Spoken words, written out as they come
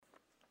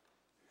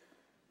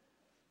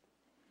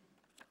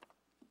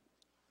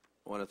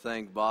want to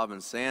thank Bob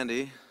and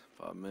Sandy,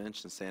 Bob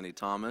Minch and Sandy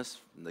Thomas,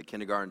 from the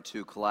Kindergarten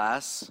 2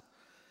 class.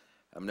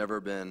 I've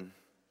never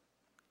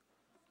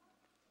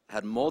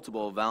had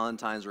multiple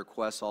Valentine's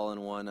requests all in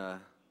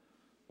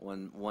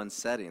one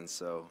setting,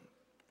 so.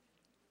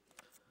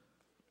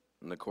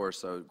 And of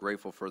course, I'm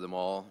grateful for them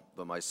all,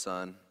 but my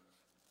son,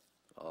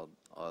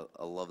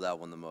 I love that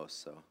one the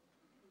most,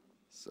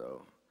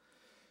 so.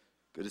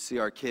 Good to see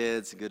our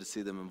kids, good to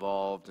see them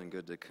involved, and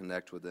good to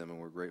connect with them, and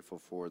we're grateful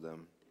for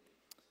them.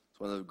 It's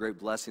one of the great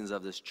blessings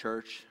of this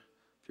church.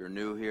 If you're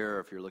new here,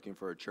 or if you're looking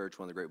for a church,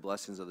 one of the great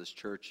blessings of this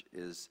church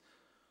is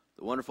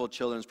the wonderful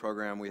children's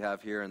program we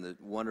have here and the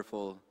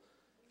wonderful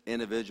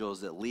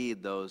individuals that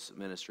lead those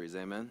ministries.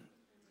 Amen?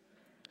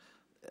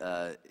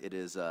 It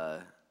is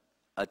a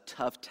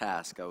tough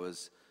task. I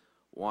was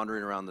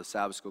wandering around the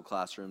Sabbath school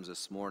classrooms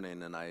this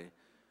morning, and I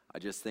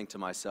just think to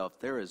myself,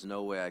 there is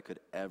no way I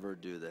could ever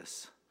do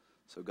this.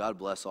 So God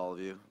bless all of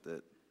you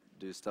that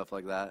do stuff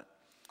like that.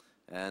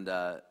 And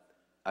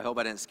I hope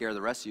I didn't scare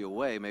the rest of you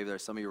away. Maybe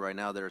there's some of you right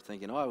now that are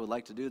thinking, oh, I would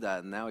like to do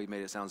that, and now you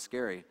made it sound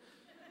scary.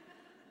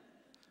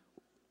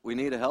 We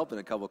need help in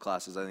a couple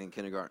classes. I think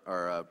kindergarten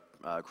or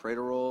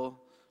cradle roll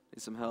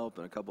need some help,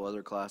 and a couple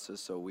other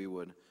classes. So we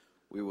would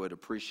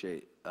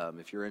appreciate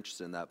if you're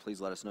interested in that.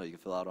 Please let us know. You can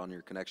fill out on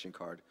your connection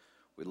card.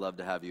 We'd love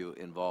to have you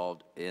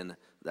involved in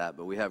that.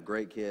 But we have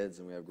great kids,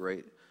 and we have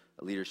great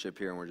leadership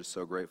here, and we're just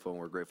so grateful,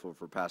 and we're grateful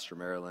for Pastor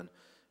Marilyn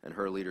and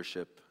her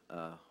leadership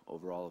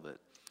over all of it.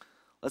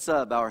 Let's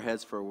bow our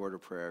heads for a word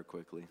of prayer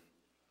quickly.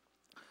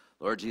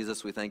 Lord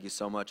Jesus, we thank you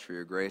so much for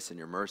your grace and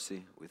your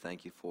mercy. We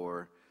thank you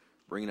for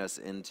bringing us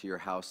into your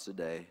house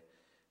today.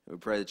 And we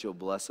pray that you'll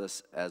bless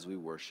us as we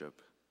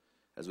worship,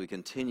 as we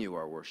continue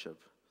our worship.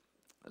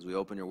 As we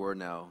open your word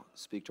now,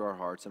 speak to our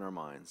hearts and our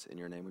minds. In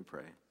your name we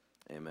pray.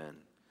 Amen.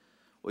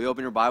 Will you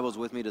open your Bibles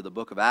with me to the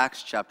book of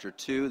Acts, chapter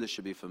 2? This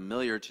should be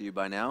familiar to you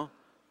by now.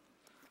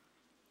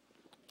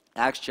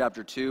 Acts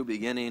chapter 2,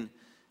 beginning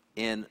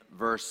in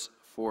verse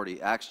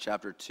 40. Acts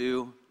chapter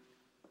 2,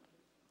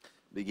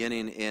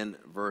 beginning in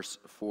verse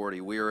 40.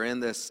 We are in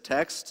this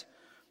text,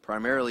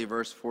 primarily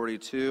verse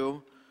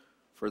 42,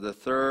 for the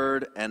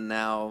third and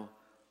now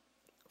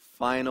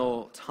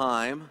final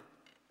time.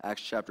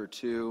 Acts chapter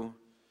 2,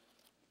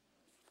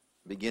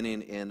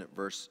 beginning in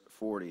verse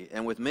 40.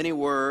 And with many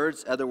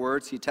words, other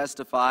words, he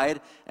testified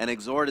and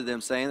exhorted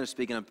them, saying, they're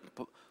speaking of,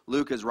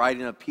 Luke is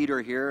writing of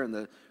Peter here in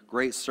the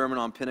great sermon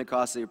on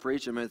Pentecost that he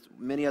preached, and with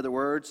many other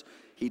words,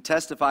 he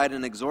testified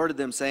and exhorted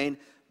them, saying,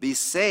 be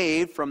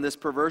saved from this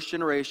perverse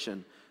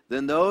generation.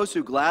 Then those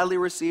who gladly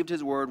received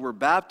his word were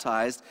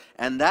baptized,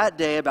 and that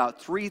day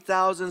about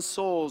 3,000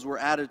 souls were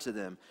added to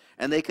them.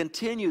 And they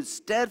continued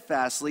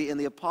steadfastly in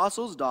the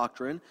apostles'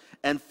 doctrine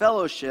and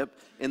fellowship,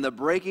 in the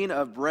breaking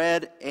of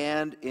bread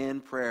and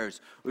in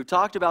prayers. We've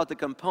talked about the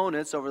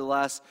components over the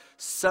last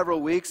several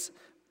weeks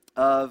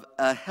of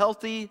a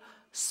healthy,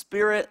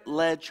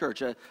 Spirit-led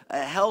church, a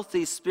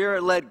healthy,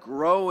 Spirit-led,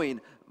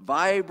 growing,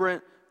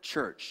 vibrant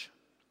church.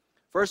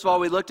 First of all,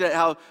 we looked at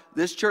how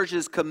this church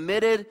is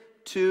committed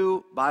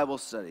to Bible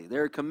study.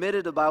 They're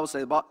committed to Bible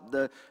study.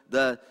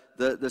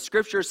 The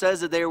scripture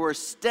says that they were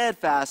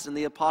steadfast in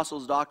the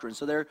apostles' doctrine.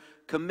 So they're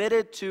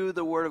committed to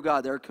the Word of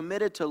God. They're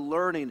committed to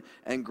learning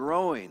and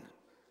growing.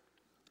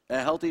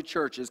 A healthy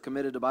church is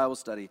committed to Bible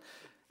study.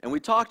 And we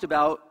talked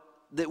about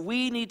that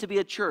we need to be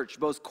a church,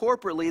 both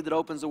corporately that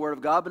opens the Word of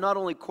God, but not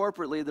only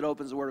corporately that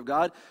opens the Word of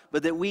God,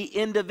 but that we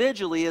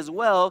individually as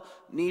well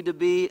need to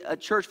be a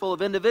church full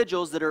of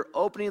individuals that are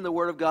opening the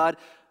Word of God,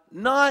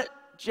 not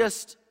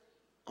just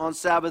on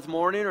Sabbath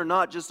morning or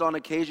not just on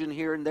occasion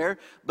here and there,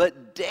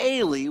 but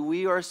daily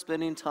we are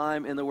spending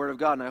time in the Word of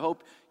God, and I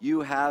hope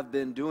you have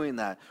been doing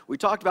that. We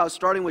talked about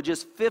starting with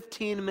just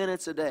 15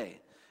 minutes a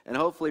day, and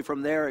hopefully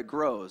from there it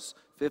grows,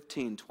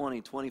 15,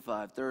 20,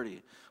 25,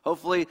 30.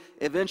 Hopefully,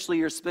 eventually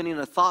you're spending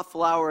a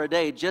thoughtful hour a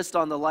day just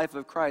on the life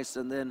of Christ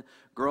and then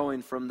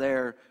growing from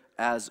there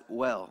as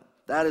well.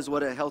 That is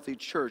what a healthy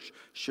church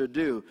should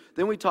do.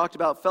 Then we talked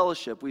about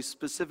fellowship. We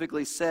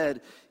specifically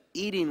said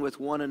eating with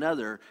one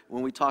another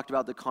when we talked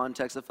about the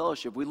context of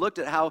fellowship. We looked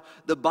at how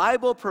the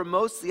Bible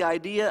promotes the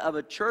idea of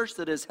a church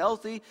that is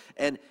healthy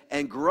and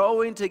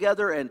growing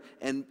together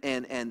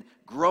and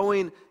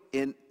growing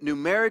in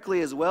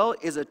numerically as well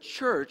is a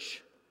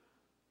church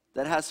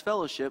that has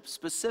fellowship,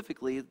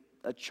 specifically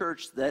a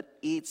church that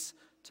eats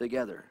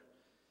together.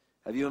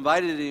 Have you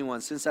invited anyone,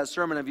 since that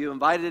sermon, have you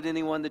invited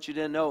anyone that you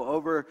didn't know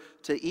over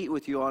to eat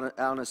with you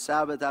on a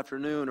Sabbath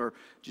afternoon? Or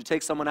did you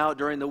take someone out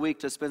during the week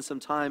to spend some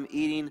time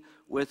eating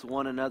with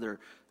one another?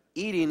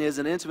 Eating is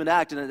an intimate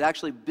act, and it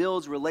actually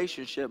builds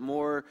relationship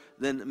more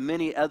than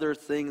many other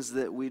things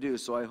that we do.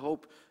 So I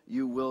hope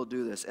you will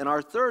do this. And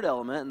our third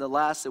element, and the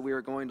last that we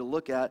are going to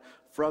look at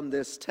from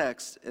this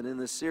text and in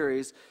this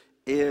series,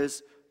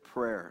 is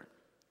prayer.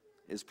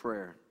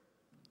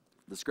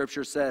 The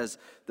scripture says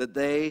that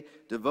they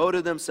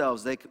devoted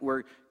themselves, they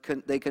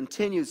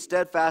continued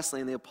steadfastly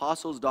in the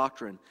apostles'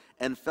 doctrine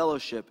and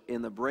fellowship,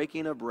 in the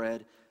breaking of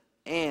bread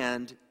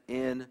and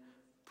in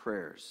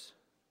prayers.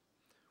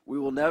 We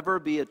will never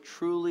be a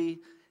truly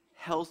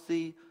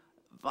healthy,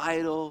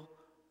 vital,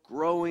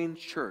 growing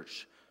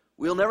church.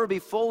 We'll never be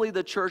fully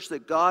the church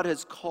that God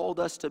has called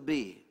us to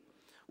be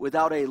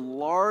without a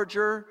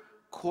larger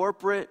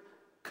corporate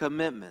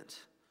commitment.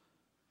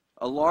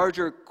 A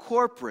larger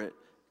corporate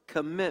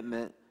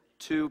commitment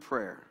to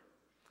prayer.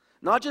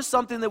 Not just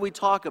something that we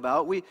talk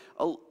about.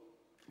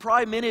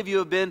 Probably many of you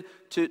have been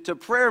to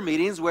prayer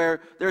meetings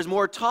where there's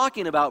more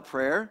talking about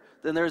prayer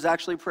than there's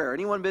actually prayer.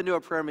 Anyone been to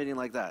a prayer meeting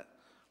like that?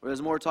 Where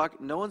there's more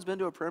talk? No one's been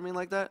to a prayer meeting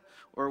like that?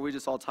 Or are we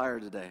just all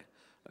tired today?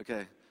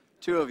 Okay,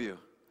 2 of you.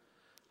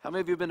 How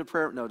many of you have been to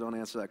prayer? No, don't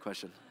answer that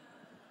question.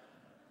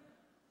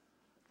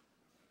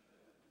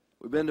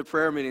 We've been to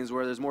prayer meetings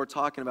where there's more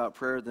talking about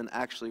prayer than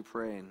actually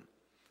praying.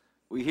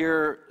 We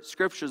hear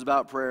scriptures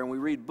about prayer and we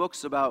read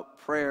books about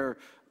prayer,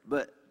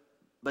 but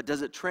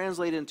does it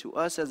translate into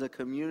us as a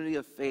community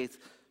of faith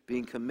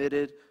being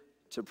committed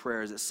to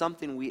prayer? Is it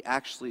something we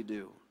actually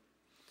do?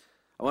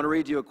 I want to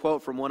read you a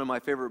quote from one of my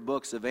favorite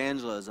books,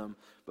 Evangelism.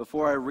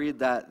 Before I read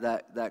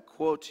that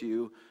quote to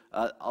you,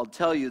 I'll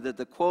tell you that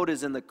the quote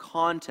is in the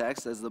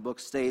context, as the book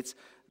states,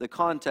 the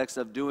context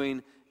of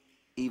doing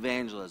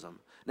evangelism.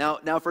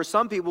 Now, for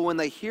some people, when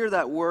they hear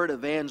that word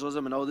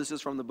evangelism, and this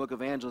is from the book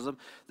Evangelism,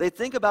 they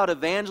think about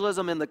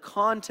evangelism in the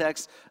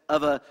context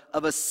of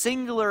a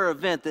singular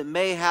event that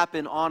may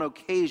happen on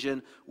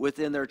occasion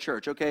within their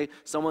church. Okay,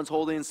 someone's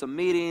holding some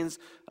meetings.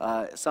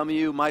 Some of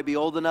you might be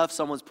old enough.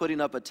 Someone's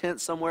putting up a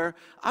tent somewhere.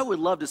 I would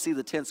love to see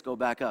the tents go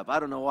back up. I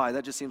don't know why.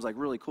 That just seems like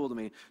really cool to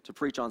me to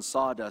preach on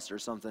sawdust or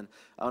something.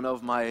 I don't know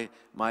if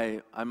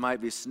I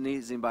might be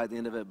sneezing by the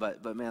end of it,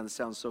 but man, this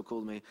sounds so cool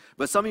to me.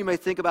 But some of you may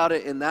think about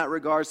it in that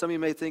regard. Some of you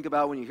may think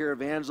about when you hear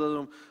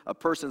evangelism, a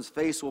person's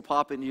face will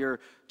pop into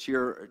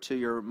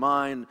your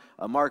mind,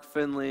 Mark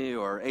Finley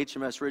or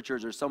HMS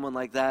Richards or someone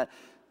like that.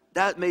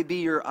 That may be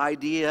your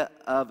idea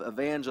of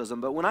evangelism.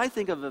 But when I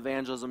think of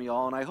evangelism,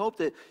 y'all, and I hope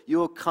that you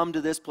will come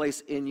to this place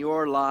in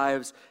your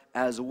lives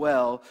as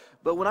well.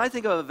 But when I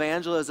think of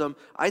evangelism,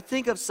 I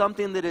think of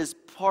something that is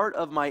part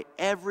of my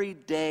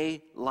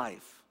everyday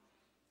life.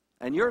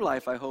 And your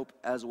life, I hope,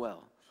 as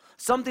well.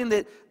 Something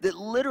that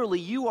literally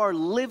you are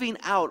living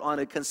out on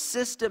a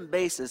consistent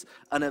basis,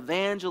 an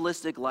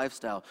evangelistic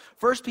lifestyle.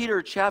 1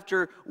 Peter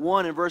chapter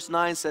 1 and verse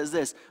 9 says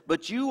this,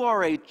 "But you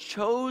are a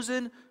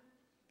chosen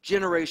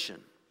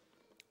generation,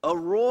 a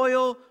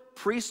royal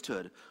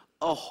priesthood,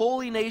 a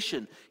holy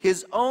nation,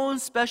 his own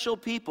special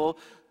people,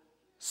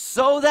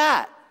 so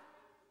that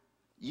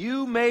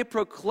you may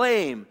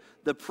proclaim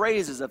the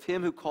praises of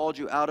him who called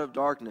you out of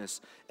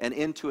darkness and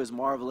into his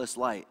marvelous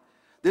light."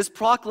 This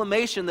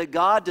proclamation that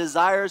God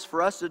desires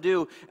for us to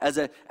do as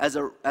a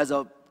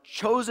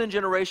chosen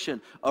generation,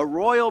 a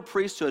royal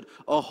priesthood,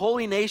 a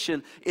holy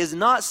nation, is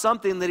not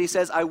something that he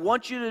says, I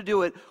want you to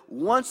do it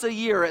once a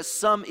year at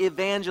some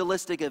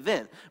evangelistic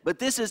event. But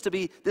this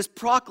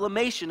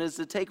proclamation is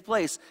to take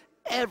place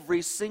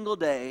every single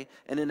day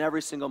and in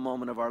every single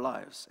moment of our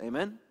lives.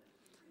 Amen?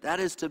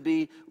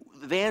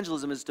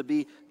 Evangelism is to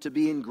be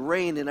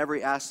ingrained in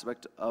every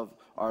aspect of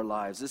our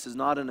lives. This is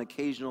not an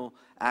occasional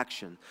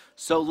action.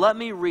 So let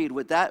me read,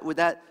 with that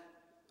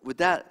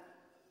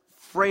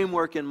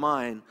framework in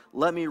mind,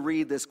 let me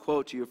read this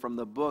quote to you from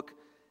the book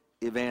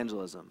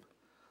Evangelism.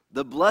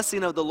 "The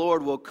blessing of the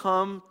Lord will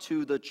come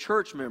to the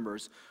church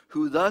members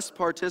who thus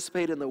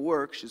participate in the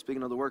work," she's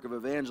speaking of the work of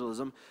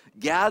evangelism,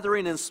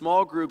 "gathering in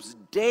small groups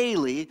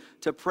daily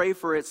to pray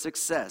for its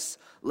success.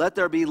 Let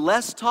there be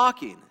less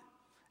talking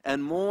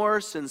and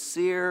more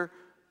sincere,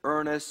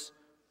 earnest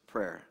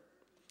prayer."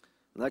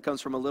 And that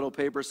comes from a little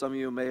paper some of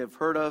you may have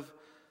heard of,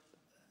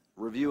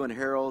 Review and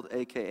Herald,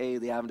 a.k.a.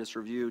 the Adventist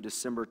Review,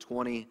 December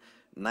 20,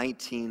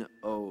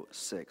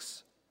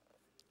 1906.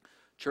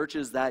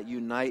 "Churches that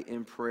unite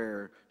in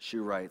prayer," she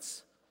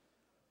writes,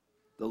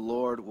 "the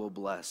Lord will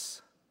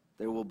bless.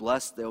 They will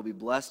be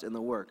blessed in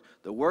the work.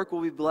 The work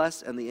will be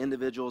blessed, and the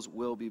individuals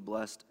will be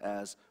blessed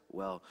as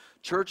well."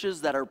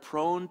 Churches that are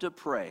prone to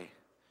pray,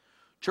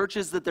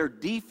 churches that their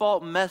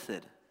default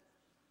method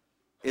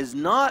is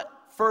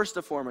not first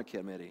to form a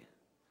committee,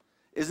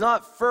 is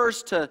not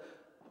first to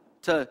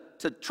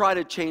try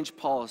to change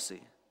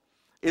policy,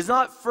 is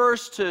not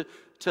first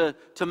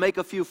to make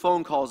a few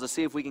phone calls to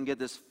see if we can get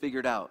this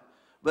figured out.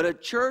 But a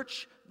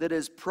church that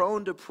is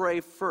prone to pray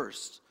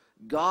first,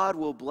 God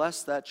will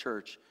bless that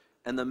church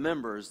and the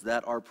members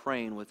that are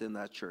praying within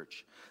that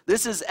church.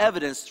 This is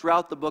evidenced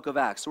throughout the book of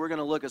Acts. So we're going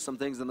to look at some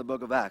things in the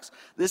book of Acts.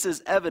 This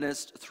is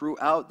evidenced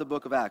throughout the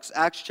book of Acts.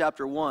 Acts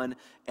chapter 1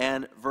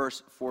 and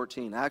verse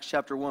 14. Acts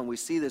chapter 1, we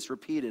see this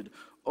repeated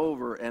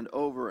over and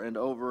over and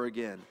over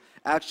again.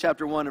 Acts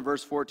chapter 1 and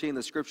verse 14,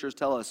 the scriptures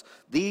tell us,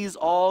 "These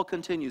all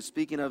continued,"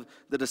 speaking of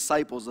the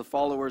disciples, the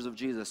followers of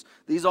Jesus,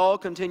 "these all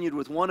continued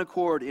with one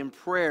accord in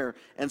prayer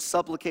and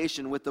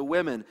supplication with the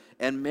women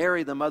and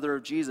Mary, the mother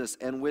of Jesus,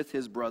 and with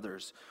his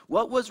brothers."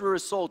 What was the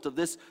result of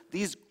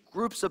these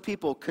groups of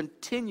people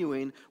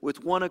continuing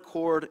with one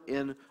accord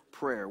in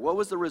prayer? What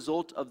was the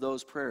result of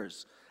those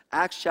prayers?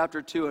 Acts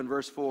chapter 2 and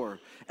verse 4.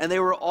 And they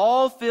were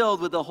all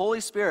filled with the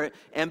Holy Spirit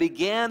and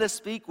began to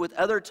speak with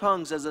other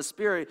tongues as the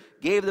Spirit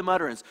gave them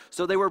utterance.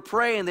 So they were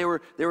praying, they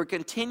were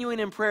continuing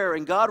in prayer,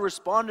 and God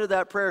responded to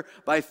that prayer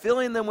by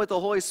filling them with the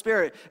Holy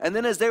Spirit. And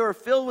then as they were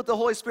filled with the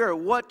Holy Spirit,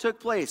 what took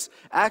place?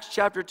 Acts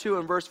chapter 2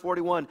 and verse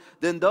 41.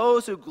 Then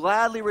those who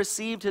gladly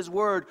received his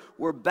word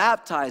were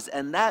baptized,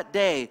 and that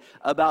day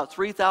about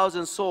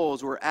 3,000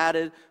 souls were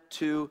added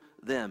to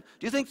them.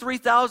 Do you think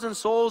 3,000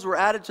 souls were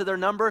added to their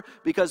number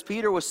because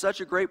Peter was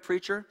such a great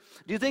preacher?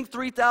 Do you think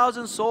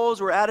 3,000 souls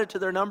were added to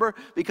their number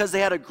because they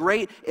had a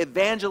great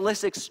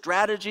evangelistic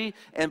strategy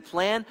and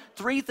plan?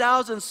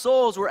 3,000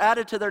 souls were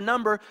added to their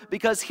number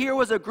because here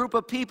was a group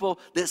of people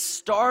that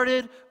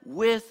started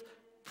with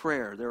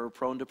prayer. They were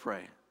prone to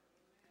pray.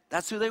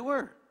 That's who they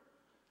were.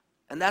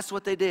 And that's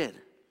what they did.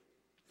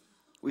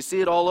 We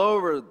see it all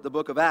over the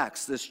book of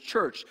Acts, this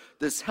church,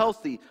 this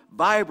healthy,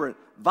 vibrant,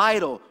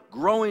 vital,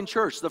 growing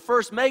church, the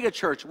first mega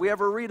church we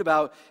ever read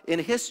about in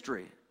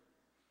history.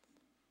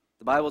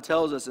 The Bible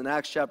tells us in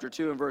Acts chapter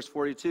 2 and verse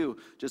 42,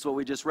 just what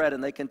we just read,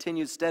 and they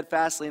continued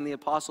steadfastly in the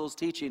apostles'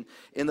 teaching,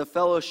 in the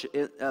fellowship,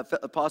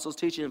 apostles'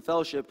 teaching and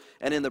fellowship,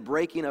 and in the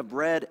breaking of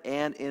bread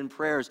and in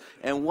prayers.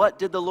 And what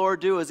did the Lord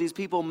do as these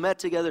people met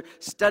together,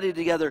 studied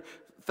together,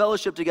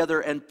 fellowship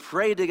together, and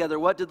pray together?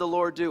 What did the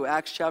Lord do?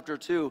 Acts chapter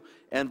 2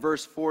 and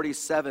verse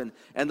 47.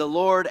 And the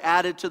Lord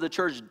added to the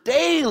church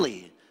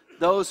daily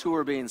those who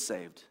were being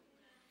saved.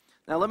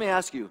 Now let me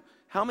ask you,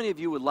 how many of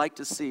you would like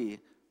to see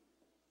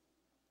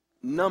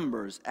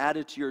numbers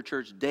added to your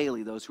church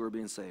daily, those who are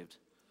being saved?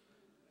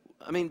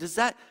 I mean,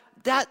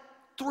 that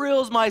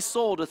thrills my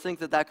soul to think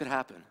that could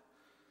happen,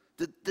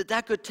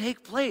 that could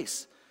take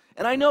place.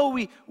 And I know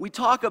we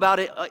talk about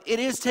it, it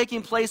is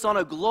taking place on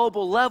a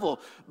global level,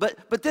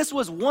 but this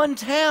was one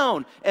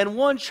town and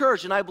one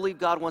church, and I believe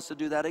God wants to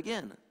do that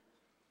again.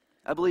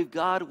 I believe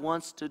God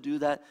wants to do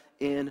that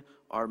in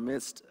our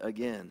midst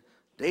again,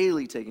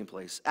 daily taking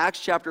place.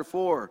 Acts chapter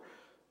 4,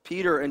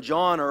 Peter and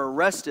John are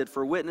arrested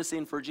for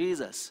witnessing for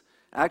Jesus.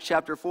 Acts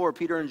chapter 4,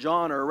 Peter and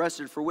John are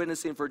arrested for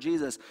witnessing for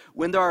Jesus.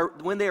 When they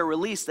are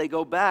released, they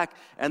go back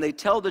and they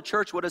tell the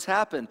church what has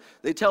happened.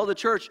 They tell the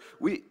church,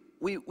 we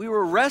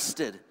were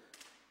arrested,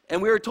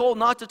 and we were told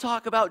not to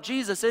talk about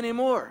Jesus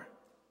anymore.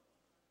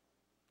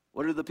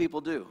 What do the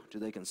people do? Do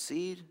they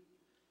concede?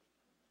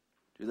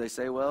 Do they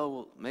say,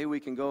 well, maybe we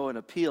can go and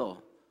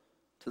appeal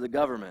to the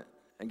government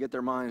and get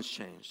their minds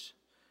changed?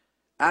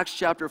 Acts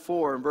chapter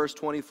 4 and verse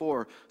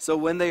 24. So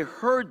when they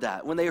heard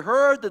that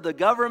the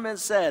government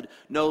said,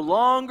 no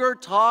longer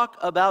talk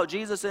about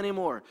Jesus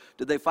anymore,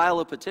 did they file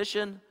a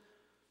petition?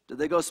 Did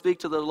they go speak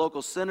to the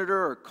local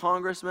senator or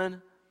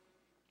congressman?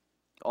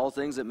 All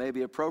things that may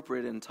be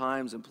appropriate in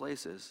times and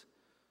places.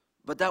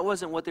 But that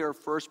wasn't what they were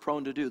first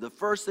prone to do. The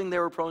first thing they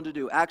were prone to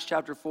do, Acts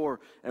chapter 4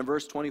 and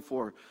verse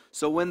 24.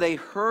 So when they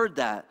heard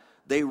that,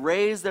 they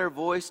raised their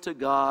voice to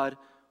God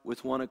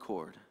with one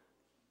accord.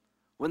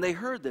 When they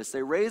heard this,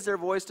 they raised their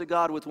voice to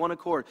God with one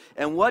accord.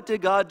 And what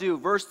did God do?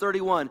 Verse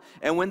 31,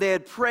 and when they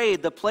had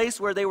prayed, the place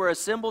where they were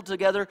assembled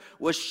together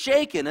was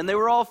shaken, and they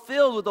were all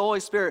filled with the Holy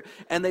Spirit,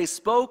 and they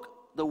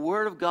spoke the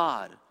word of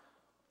God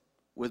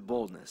with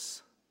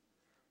boldness.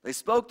 They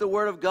spoke the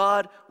word of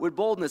God with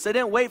boldness. They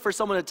didn't wait for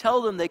someone to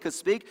tell them they could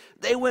speak.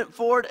 They went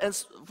forth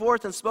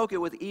and spoke it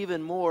with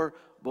even more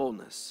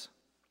boldness.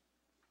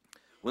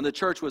 When the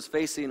church was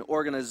facing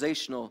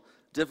organizational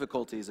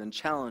difficulties and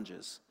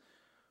challenges,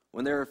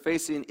 when they were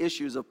facing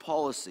issues of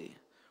policy,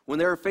 when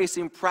they were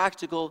facing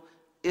practical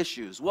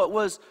issues, what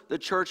was the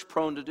church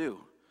prone to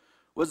do?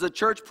 Was the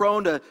church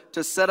prone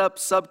to set up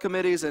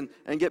subcommittees and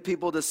get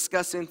people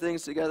discussing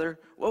things together?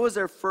 What was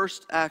their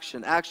first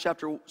action? Acts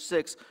chapter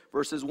 6,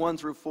 verses 1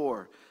 through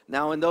 4.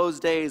 Now in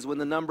those days, when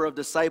the number of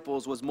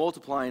disciples was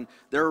multiplying,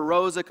 there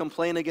arose a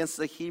complaint against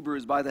the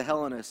Hebrews by the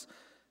Hellenists,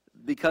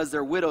 because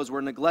their widows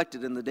were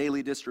neglected in the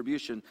daily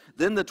distribution.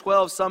 Then the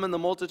 12 summoned the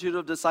multitude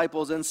of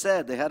disciples and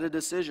said, they had a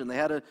decision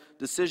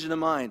in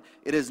mind.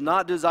 It is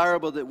not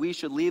desirable that we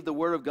should leave the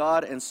word of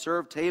God and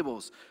serve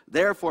tables.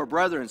 Therefore,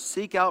 brethren,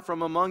 seek out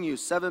from among you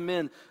 7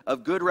 men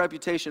of good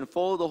reputation,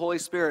 full of the Holy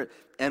Spirit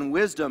and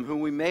wisdom, whom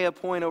we may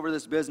appoint over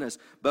this business.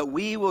 But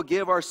we will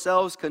give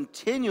ourselves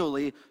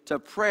continually to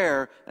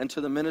prayer and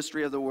to the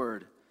ministry of the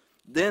word.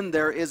 Then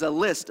there is a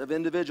list of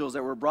individuals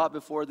that were brought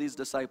before these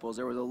disciples.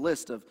 There was a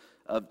list of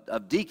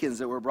deacons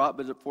that were brought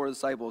before the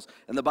disciples.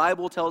 And the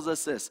Bible tells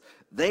us this.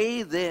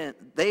 They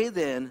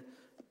then,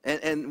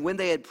 and when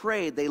they had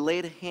prayed, they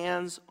laid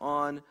hands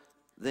on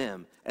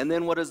them. And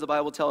then what does the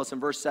Bible tell us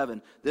in verse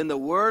 7? Then the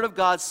word of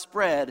God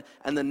spread,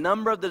 and the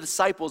number of the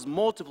disciples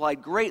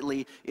multiplied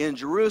greatly in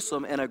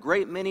Jerusalem, and a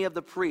great many of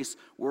the priests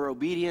were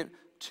obedient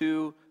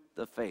to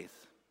the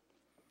faith.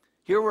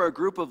 Here were a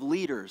group of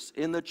leaders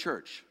in the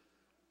church.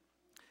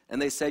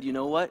 And they said, you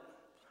know what?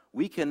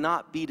 We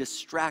cannot be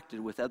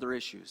distracted with other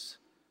issues.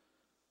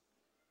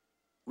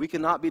 We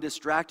cannot be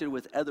distracted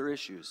with other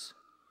issues.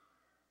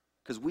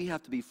 Because we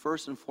have to be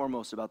first and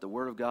foremost about the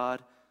Word of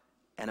God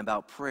and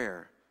about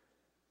prayer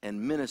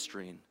and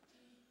ministering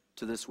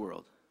to this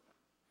world.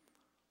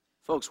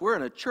 Folks, we're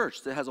in a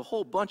church that has a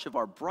whole bunch of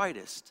our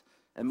brightest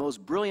and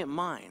most brilliant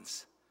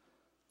minds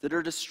that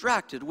are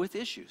distracted with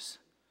issues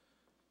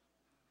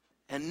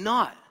and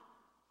not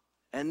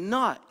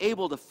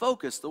able to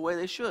focus the way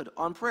they should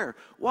on prayer.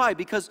 Why?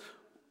 Because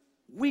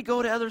we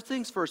go to other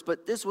things first,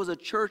 but this was a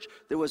church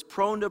that was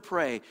prone to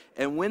pray.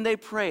 And when they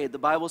prayed, the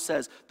Bible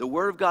says, the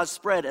word of God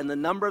spread, and the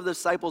number of the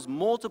disciples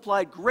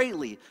multiplied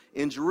greatly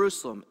in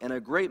Jerusalem, and a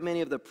great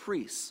many of the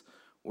priests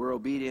were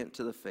obedient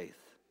to the faith.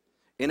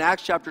 In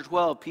Acts chapter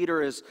 12,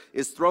 Peter is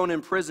thrown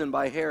in prison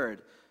by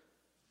Herod.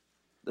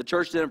 The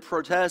church didn't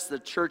protest, the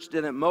church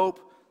didn't mope,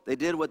 they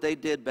did what they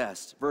did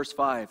best. Verse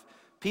 5,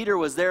 Peter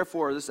was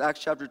therefore, this is Acts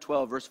chapter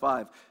 12, verse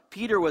 5,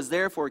 Peter was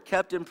therefore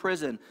kept in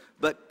prison,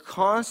 but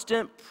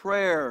constant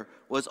prayer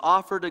was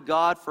offered to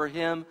God for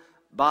him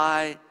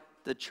by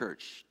the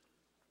church.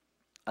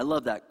 I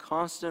love that.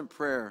 Constant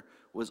prayer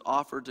was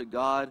offered to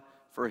God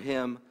for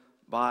him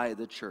by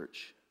the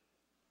church.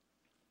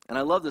 And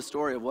I love the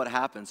story of what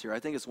happens here. I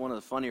think it's one of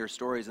the funnier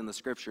stories in the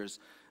scriptures,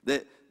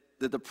 that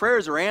the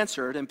prayers are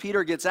answered, and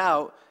Peter gets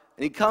out,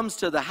 and he comes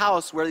to the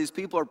house where these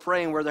people are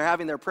praying, where they're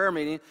having their prayer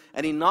meeting,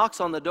 and he knocks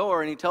on the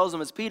door, and he tells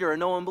them it's Peter, and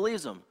no one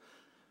believes him.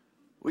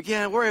 We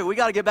can't worry. We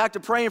got to get back to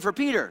praying for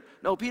Peter.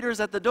 No, Peter's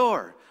at the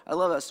door. I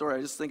love that story.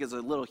 I just think it's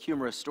a little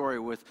humorous story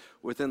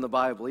within the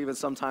Bible. Even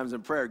sometimes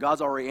in prayer,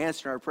 God's already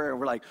answering our prayer, and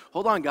we're like,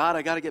 hold on, God,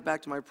 I got to get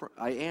back to my prayer.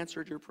 I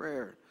answered your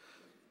prayer.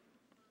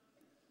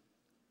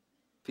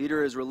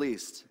 Peter is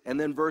released. And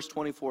then verse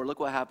 24, look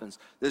what happens.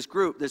 This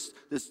group,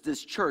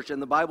 this church, and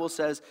the Bible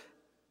says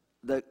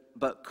that,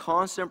 but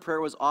constant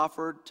prayer was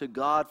offered to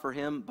God for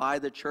him by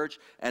the church.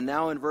 And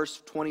now in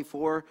verse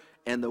 24,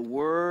 and the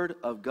word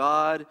of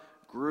God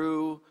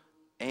grew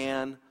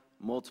and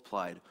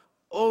multiplied.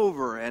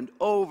 Over and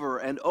over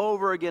and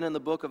over again in the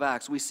book of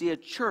Acts, we see a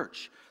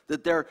church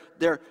that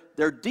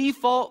their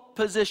default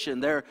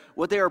position,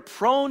 what they are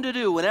prone to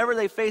do whenever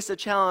they face a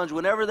challenge,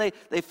 whenever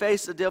they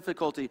face a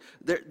difficulty,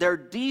 their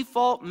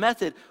default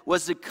method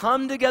was to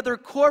come together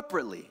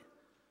corporately.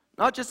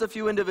 Not just a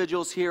few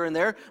individuals here and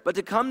there, but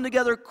to come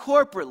together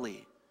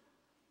corporately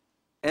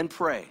and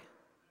pray.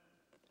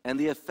 And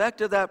the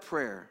effect of that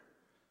prayer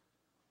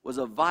was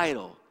a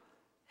vital,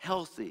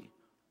 healthy,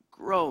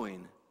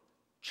 growing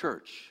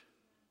church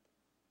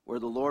where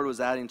the Lord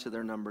was adding to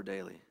their number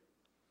daily.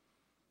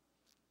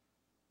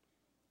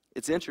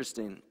 It's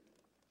interesting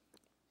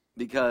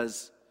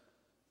because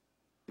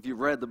if you've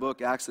read the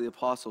book Acts of the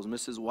Apostles,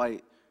 Ellen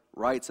White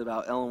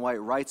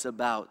writes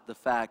about the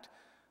fact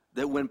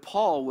that when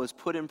Paul was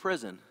put in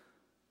prison,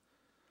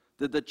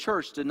 that the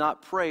church did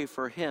not pray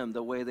for him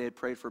the way they had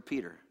prayed for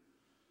Peter.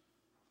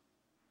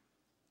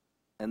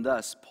 And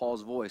thus,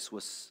 Paul's voice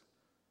was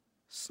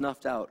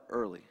snuffed out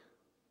early.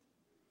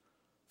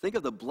 Think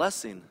of the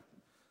blessing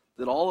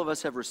that all of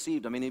us have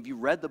received. I mean, have you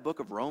read the book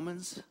of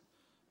Romans?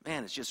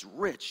 Man, it's just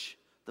rich.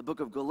 The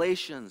book of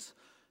Galatians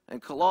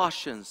and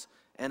Colossians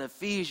and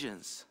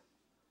Ephesians.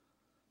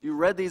 You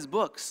read these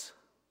books.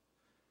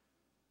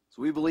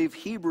 So we believe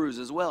Hebrews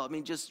as well. I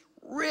mean, just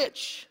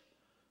rich.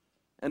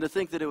 And to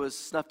think that it was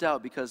snuffed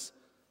out because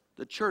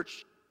the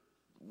church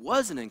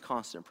wasn't in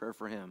constant prayer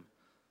for him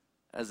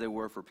as they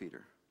were for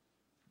Peter.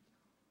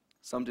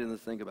 Something to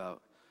think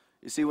about.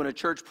 You see, when a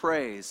church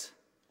prays,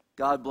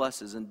 God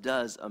blesses and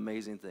does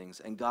amazing things,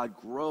 and God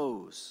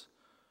grows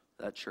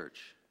that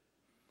church.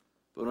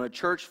 But when a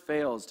church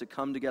fails to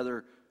come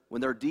together,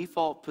 when their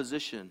default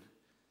position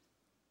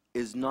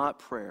is not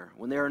prayer,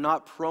 when they are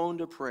not prone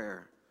to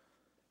prayer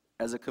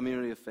as a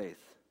community of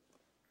faith,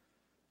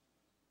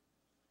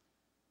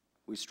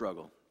 we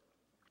struggle.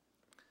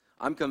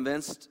 I'm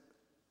convinced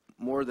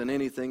more than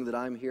anything that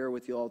I'm here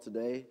with you all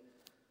today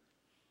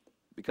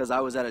because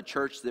I was at a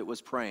church that was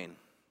praying.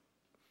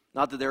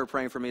 Not that they were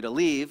praying for me to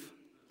leave.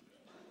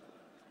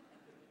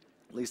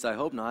 At least I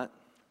hope not.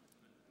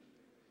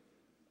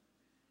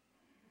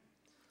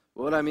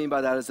 What I mean by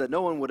that is that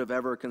no one would have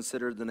ever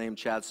considered the name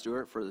Chad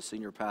Stewart for the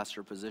senior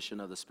pastor position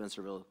of the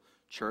Spencerville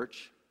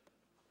Church.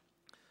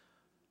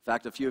 In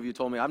fact, a few of you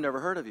told me, I've never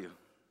heard of you.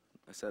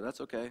 I said, that's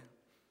okay.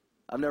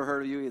 I've never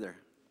heard of you either.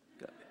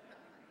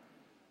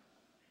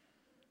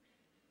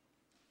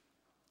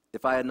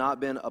 If I had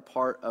not been a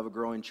part of a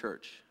growing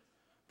church.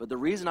 But the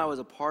reason I was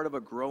a part of a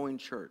growing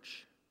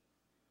church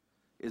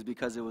is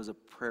because it was a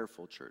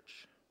prayerful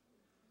church.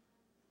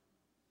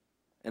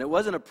 And it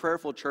wasn't a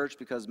prayerful church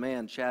because,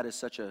 man, Chad is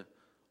such an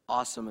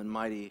awesome and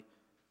mighty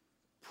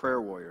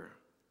prayer warrior.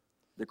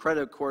 The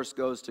credit, of course,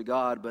 goes to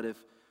God, but if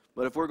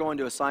we're going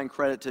to assign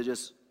credit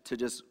to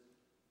just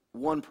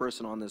one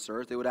person on this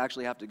earth, it would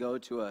actually have to go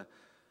to a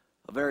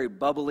very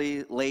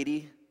bubbly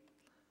lady,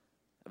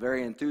 a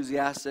very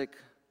enthusiastic,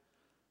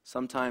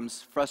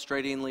 sometimes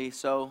frustratingly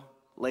so,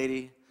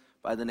 lady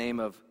by the name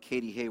of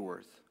Katie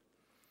Hayworth.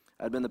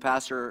 I'd been the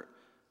pastor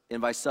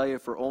in Visalia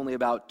for only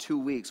about 2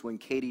 weeks when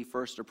Katie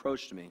first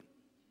approached me.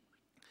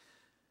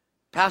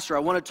 Pastor, I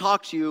want to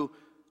talk to you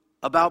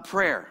about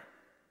prayer.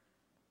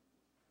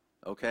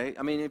 Okay?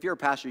 I mean, if you're a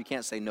pastor, you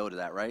can't say no to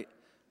that, right?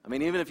 I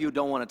mean, even if you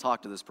don't want to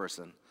talk to this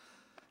person.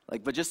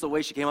 But just the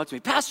way she came up to me,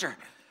 Pastor,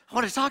 I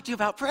want to talk to you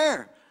about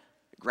prayer.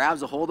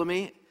 grabs a hold of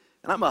me,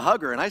 and I'm a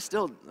hugger, and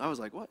I was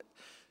like, what?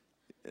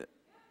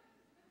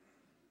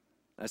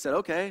 I said,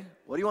 okay,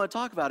 what do you want to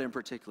talk about in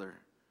particular?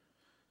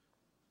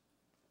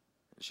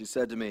 She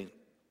said to me,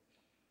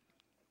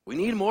 we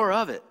need more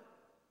of it.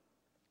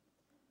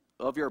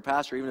 Well, if you're a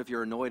pastor, even if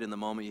you're annoyed in the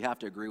moment, you have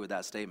to agree with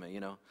that statement,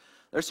 you know.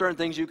 There's certain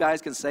things you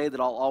guys can say that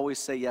I'll always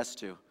say yes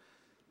to.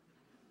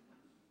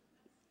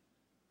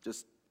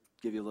 Just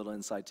give you a little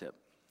inside tip.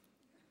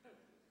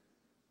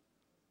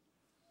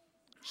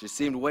 She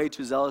seemed way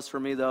too zealous for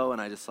me, though,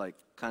 and I just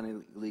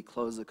kindly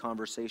closed the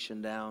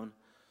conversation down.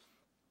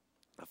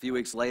 A few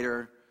weeks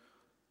later,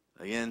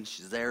 again,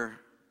 she's there,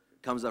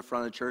 comes up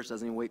front of the church,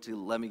 doesn't even wait to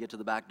let me get to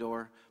the back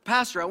door.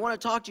 Pastor, I want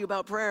to talk to you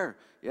about prayer.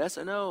 Yes,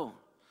 I know.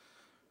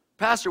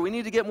 Pastor, we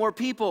need to get more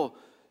people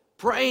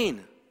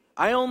praying.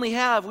 We only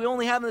have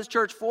in this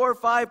church 4 or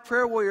 5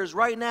 prayer warriors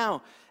right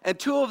now, and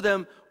 2 of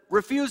them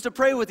refuse to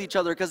pray with each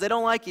other because they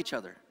don't like each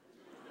other.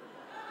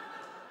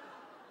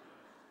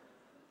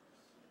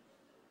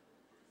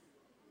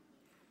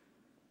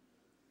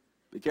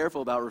 Be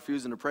careful about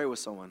refusing to pray with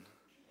someone.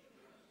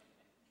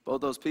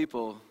 Both those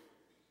people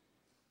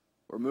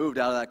were moved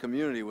out of that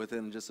community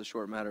within just a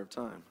short matter of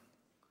time.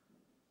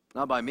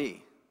 Not by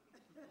me,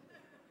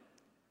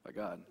 by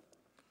God.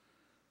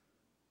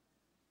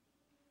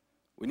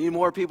 We need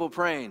more people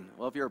praying.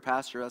 Well, if you're a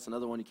pastor, that's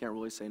another one you can't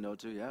really say no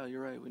to. Yeah,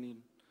 you're right. We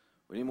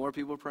need more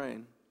people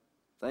praying.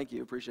 Thank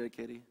you. Appreciate it,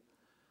 Katie.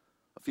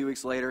 A few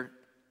weeks later,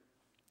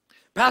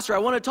 Pastor, I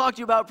want to talk to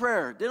you about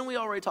prayer. Didn't we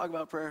already talk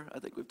about prayer? I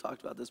think we've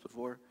talked about this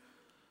before.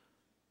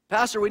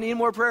 Pastor, we need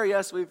more prayer.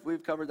 Yes,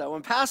 we've covered that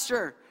one.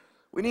 Pastor,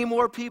 we need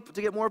more people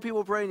to get more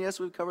people praying.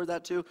 Yes, we've covered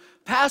that too.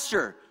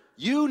 Pastor,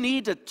 you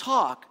need to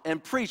talk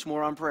and preach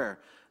more on prayer.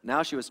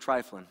 Now she was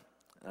trifling,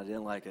 and I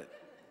didn't like it.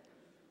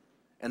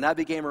 And that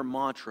became her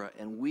mantra,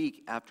 and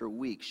week after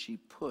week she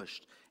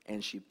pushed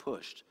and she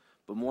pushed.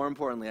 But more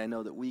importantly, I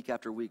know that week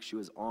after week she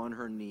was on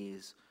her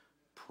knees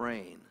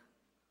praying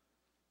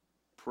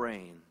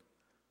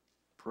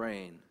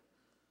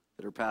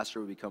that her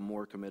pastor would become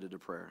more committed to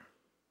prayer.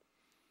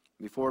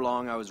 Before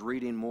long, I was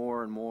reading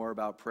more and more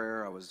about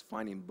prayer. I was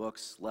finding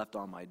books left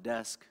on my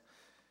desk,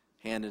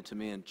 handed to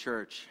me in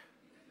church.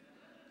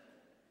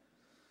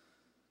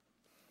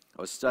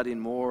 I was studying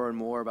more and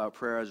more about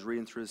prayer. I was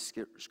reading through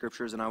the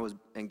scriptures,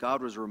 and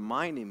God was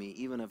reminding me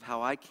even of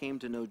how I came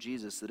to know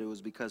Jesus, that it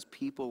was because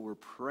people were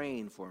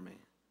praying for me.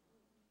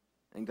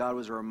 And God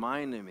was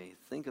reminding me,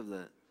 think of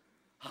the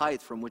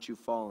height from which you've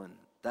fallen,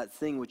 that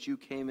thing which you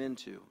came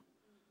into,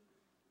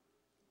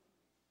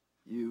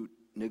 you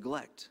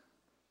neglect.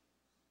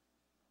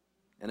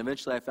 And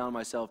eventually I found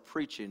myself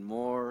preaching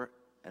more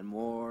and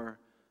more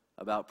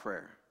about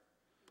prayer.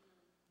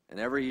 And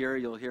every year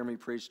you'll hear me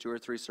preach 2 or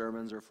 3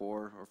 sermons or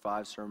 4 or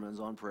 5 sermons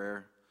on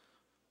prayer,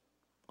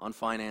 on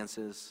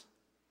finances,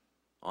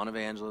 on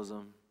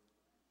evangelism.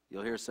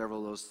 You'll hear several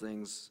of those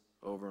things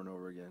over and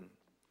over again.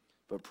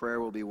 But prayer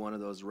will be one of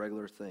those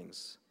regular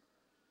things.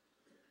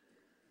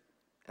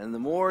 And the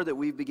more that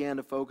we began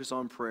to focus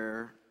on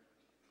prayer,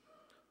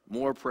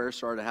 more prayer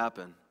started to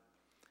happen.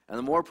 And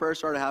the more prayer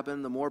started to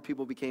happen, the more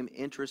people became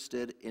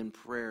interested in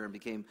prayer and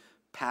became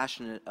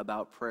passionate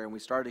about prayer. And we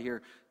started to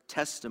hear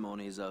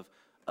testimonies of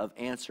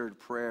answered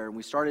prayer.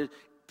 And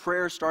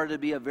prayer started to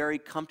be a very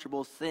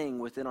comfortable thing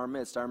within our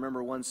midst. I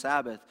remember one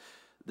Sabbath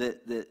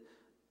that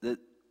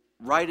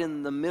right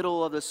in the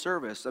middle of the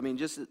service,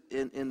 just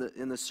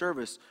in the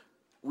service,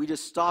 we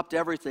just stopped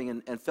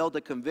everything and felt the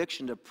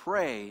conviction to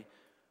pray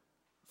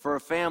for a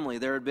family.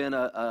 There had been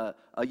a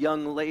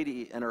young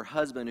lady and her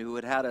husband who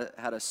had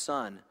a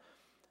son.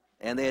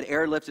 And they had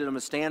airlifted him to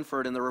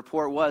Stanford, and the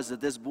report was that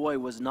this boy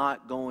was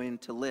not going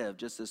to live,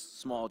 just this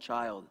small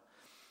child.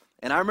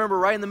 And I remember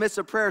right in the midst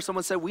of prayer,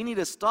 someone said, we need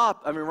to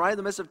stop. Right in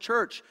the midst of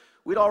church.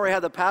 We'd already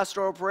had the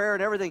pastoral prayer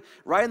and everything.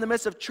 Right in the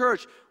midst of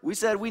church, we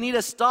said we need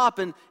to stop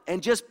and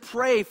just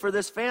pray for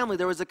this family.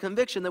 There was a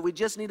conviction that we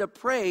just need to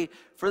pray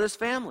for this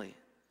family.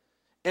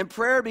 And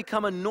prayer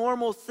became a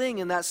normal thing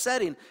in that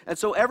setting. And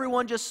so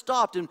everyone just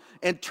stopped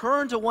and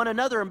turned to one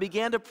another and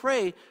began to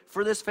pray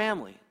for this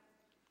family.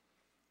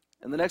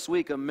 And the next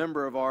week, a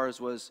member of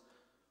ours was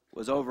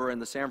over in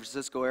the San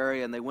Francisco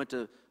area, and they went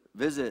to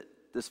visit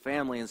this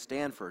family in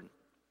Stanford.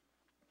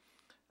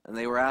 And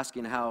they were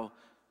asking how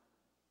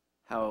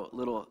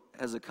little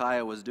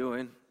Hezekiah was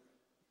doing.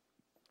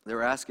 They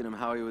were asking him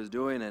how he was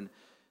doing, and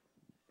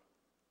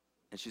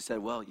she said,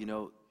 well,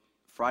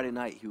 Friday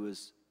night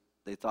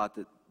they thought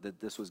that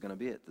this was going to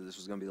be it, that this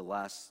was going to be the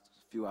last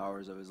few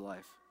hours of his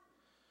life.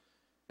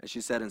 And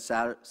she said, in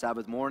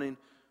Sabbath morning,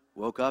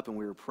 woke up and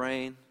we were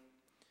praying.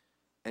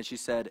 And she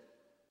said,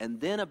 and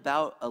then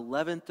about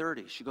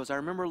 11:30, she goes, I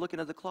remember looking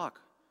at the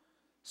clock.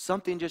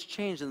 Something just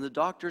changed, and the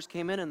doctors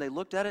came in and they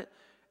looked at it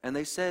and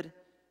they said,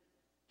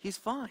 he's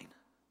fine.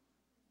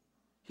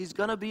 He's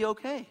going to be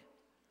okay.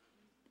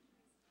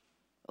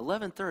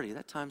 11:30,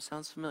 that time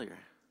sounds familiar.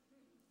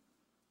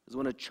 It was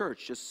when a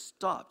church just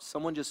stopped.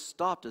 Someone just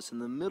stopped us in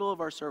the middle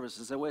of our service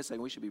and said, wait a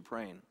second, we should be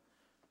praying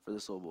for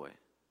this little boy.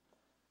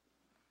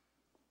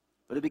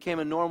 But it became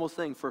a normal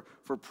thing for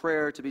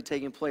prayer to be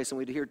taking place. And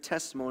we'd hear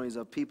testimonies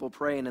of people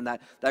praying. And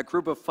that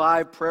group of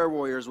 5 prayer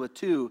warriors with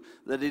 2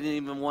 that didn't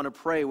even want to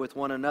pray with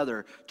one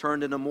another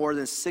turned into more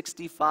than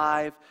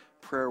 65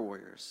 prayer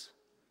warriors.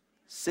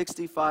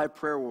 65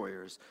 prayer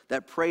warriors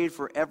that prayed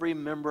for every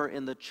member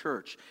in the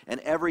church and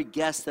every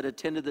guest that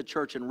attended the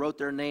church and wrote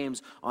their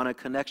names on a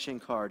connection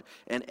card.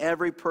 And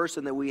every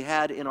person that we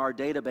had in our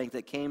data bank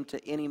that came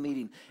to any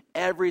meeting,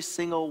 every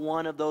single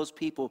one of those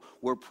people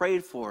were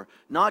prayed for,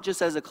 not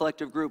just as a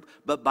collective group,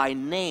 but by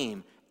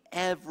name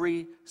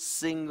every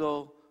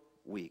single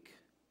week.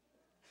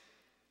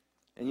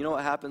 And you know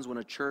what happens when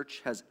a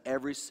church has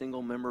every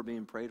single member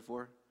being prayed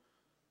for?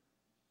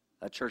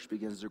 That church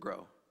begins to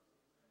grow.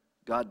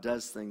 God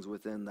does things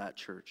within that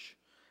church.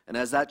 And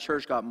as that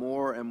church got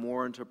more and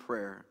more into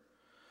prayer,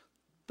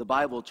 the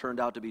Bible turned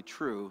out to be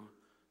true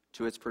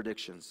to its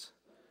predictions.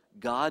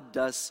 God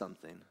does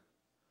something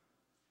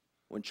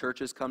when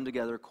churches come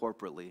together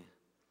corporately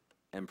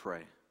and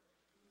pray.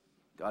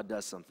 God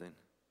does something.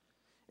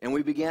 And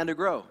we began to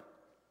grow.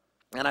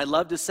 And I'd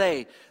love to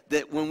say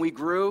that when we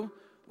grew,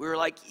 we were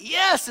like,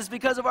 yes, it's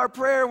because of our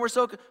prayer. And we're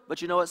so.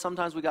 But you know what?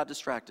 Sometimes we got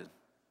distracted.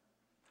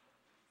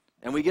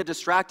 And we get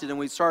distracted and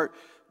we start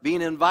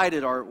being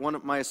invited. One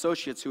of my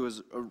associates, who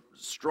was a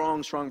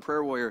strong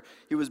prayer warrior,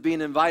 he was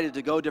being invited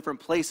to go different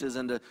places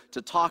and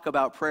to talk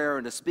about prayer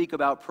and to speak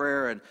about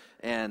prayer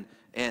and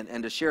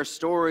to share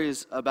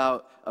stories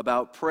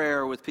about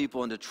prayer with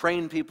people and to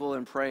train people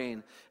in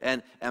praying.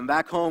 And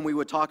back home we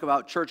would talk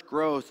about church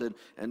growth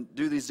and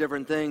do these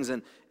different things.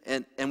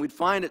 And we'd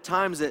find at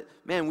times that,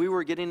 man, we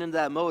were getting into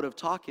that mode of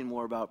talking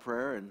more about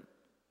prayer and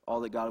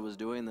all that God was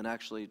doing than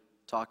actually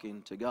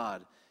talking to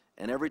God.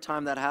 And every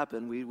time that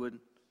happened, we would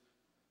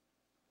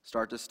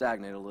start to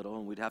stagnate a little,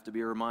 and we'd have to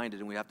be reminded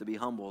and we'd have to be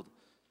humbled.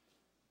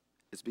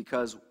 It's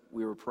because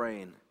we were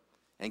praying.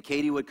 And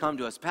Katie would come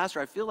to us, Pastor,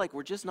 I feel like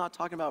we're just not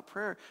talking about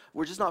prayer.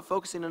 We're just not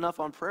focusing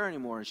enough on prayer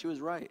anymore. And she was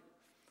right.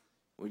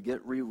 We'd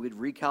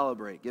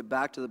recalibrate, get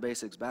back to the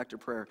basics, back to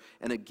prayer.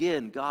 And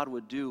again, God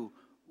would do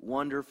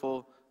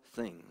wonderful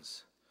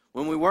things.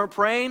 When we weren't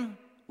praying,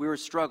 we were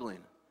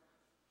struggling.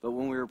 But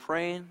when we were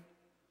praying,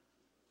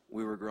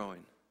 we were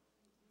growing.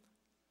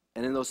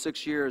 And in those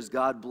 6 years,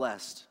 God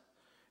blessed.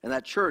 And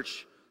that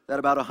church, that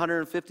about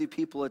 150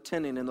 people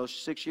attending in those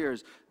 6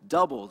 years,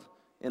 doubled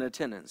in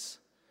attendance.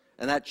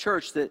 And that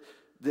church that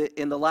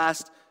in the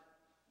last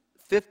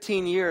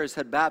 15 years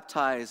had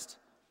baptized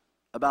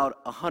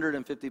about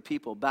 150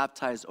 people,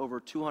 baptized over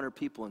 200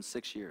 people in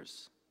 6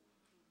 years.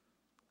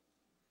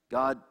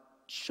 God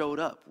showed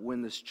up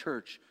when this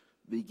church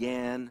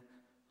began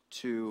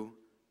to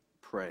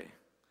pray.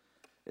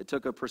 It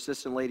took a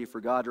persistent lady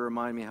for God to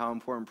remind me how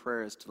important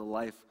prayer is to the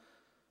life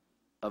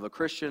of a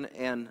Christian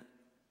and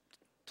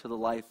to the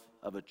life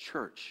of a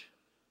church.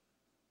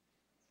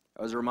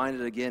 I was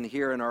reminded again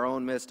here in our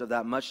own midst of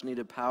that much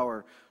needed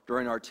power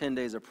during our 10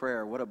 days of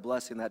prayer. What a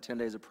blessing that 10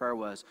 days of prayer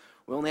was.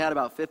 We only had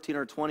about 15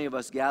 or 20 of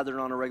us gathered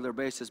on a regular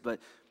basis, but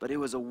it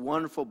was a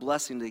wonderful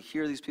blessing to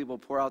hear these people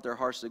pour out their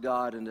hearts to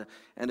God and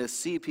to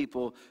see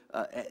people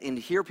and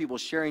hear people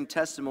sharing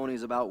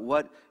testimonies about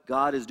what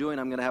God is doing.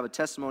 I'm going to have a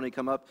testimony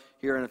come up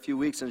here in a few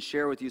weeks and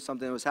share with you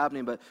something that was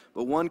happening, but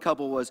one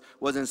couple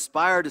was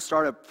inspired to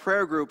start a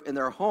prayer group in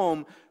their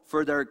home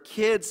for their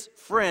kids'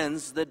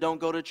 friends that don't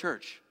go to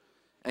church.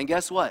 And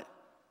guess what?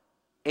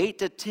 8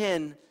 to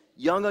 10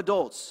 young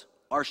adults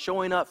are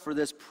showing up for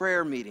this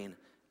prayer meeting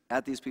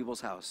at these people's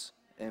house.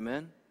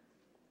 Amen?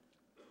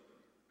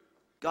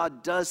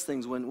 God does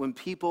things when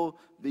people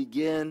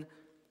begin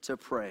to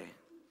pray.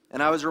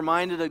 And I was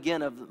reminded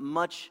again of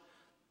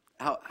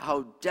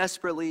how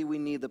desperately we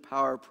need the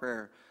power of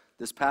prayer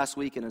this past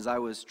weekend as I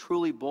was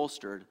truly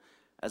bolstered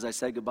as I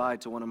said goodbye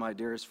to one of my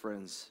dearest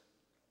friends.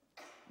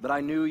 But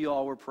I knew you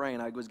all were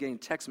praying. I was getting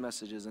text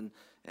messages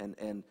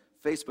and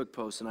Facebook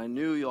posts, and I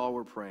knew you all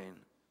were praying.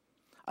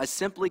 I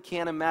simply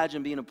can't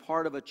imagine being a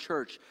part of a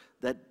church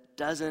that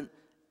doesn't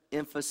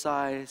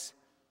emphasize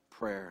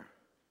prayer.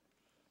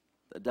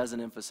 That doesn't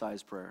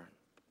emphasize prayer.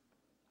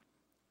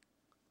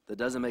 That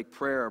doesn't make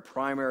prayer a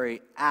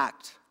primary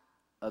act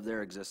of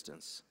their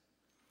existence.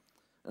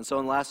 And so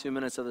in the last few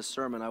minutes of this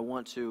sermon, I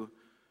want to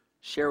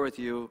share with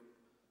you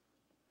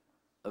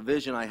a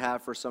vision I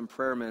have for some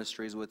prayer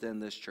ministries within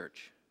this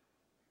church.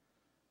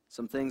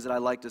 Some things that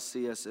I'd like to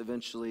see us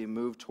eventually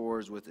move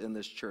towards within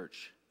this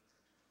church.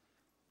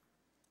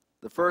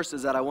 The first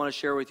is that I want to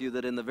share with you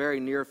that in the very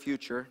near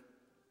future,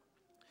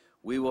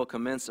 we will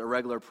commence a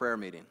regular prayer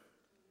meeting.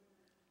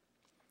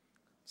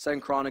 2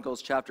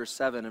 Chronicles chapter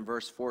 7 and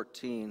verse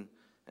 14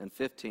 and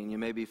 15, you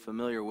may be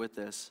familiar with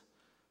this.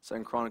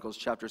 2 Chronicles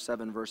chapter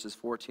 7 verses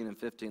 14 and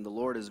 15, the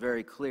Lord is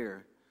very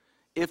clear.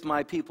 If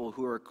my people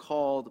who are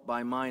called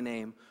by my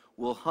name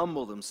will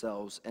humble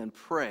themselves and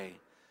pray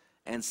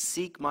and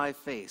seek my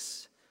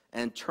face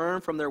and turn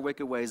from their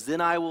wicked ways,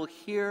 then I will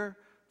hear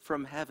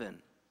from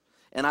heaven,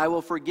 and I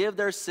will forgive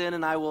their sin,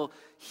 and I will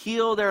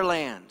heal their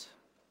land.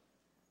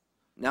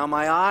 Now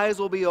my eyes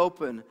will be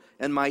open,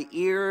 and my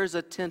ears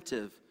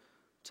attentive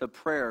to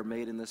prayer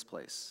made in this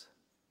place.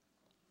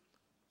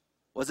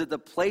 Was it the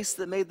place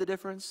that made the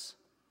difference?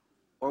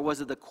 Or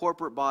was it the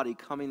corporate body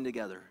coming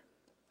together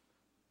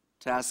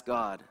to ask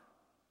God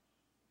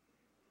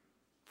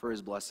for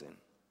his blessing?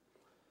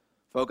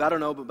 Folk, I don't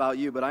know about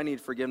you, but I need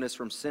forgiveness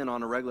from sin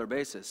on a regular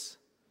basis.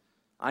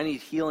 I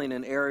need healing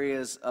in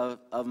areas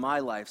of my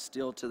life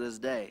still to this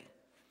day.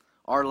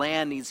 Our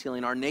land needs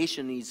healing. Our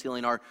nation needs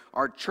healing.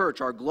 Our church,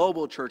 our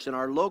global church, and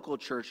our local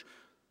church,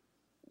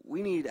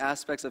 we need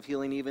aspects of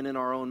healing even in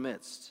our own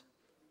midst.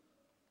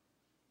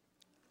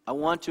 I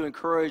want to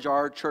encourage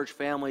our church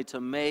family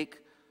to make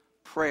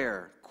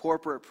prayer,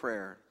 corporate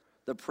prayer,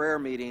 the prayer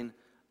meeting,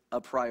 a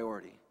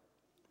priority.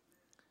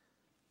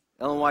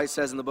 Ellen White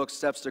says in the book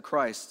Steps to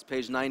Christ,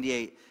 page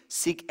 98,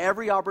 seek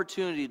every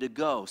opportunity to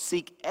go.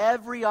 Seek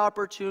every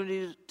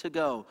opportunity to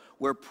go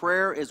where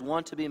prayer is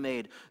wont to be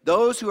made.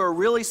 Those who are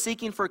really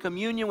seeking for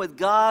communion with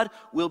God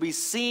will be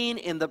seen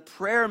in the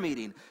prayer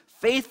meeting,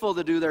 faithful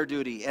to do their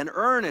duty, and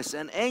earnest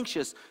and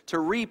anxious to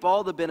reap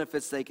all the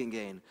benefits they can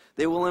gain.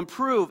 They will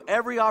improve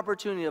every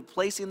opportunity of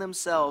placing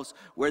themselves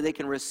where they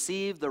can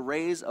receive the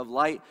rays of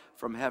light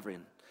from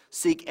heaven.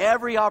 Seek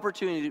every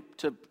opportunity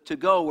to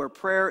go where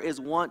prayer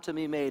is wont to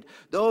be made.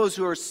 Those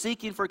who are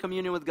seeking for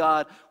communion with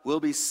God will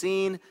be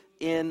seen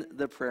in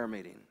the prayer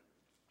meeting.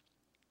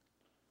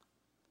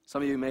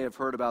 Some of you may have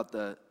heard about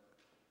the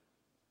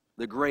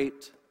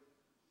great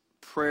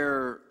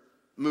prayer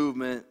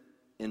movement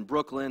in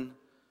Brooklyn,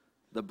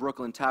 the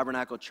Brooklyn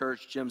Tabernacle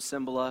Church, Jim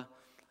Cymbala.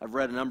 I've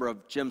read a number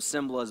of Jim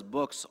Cymbala's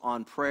books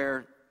on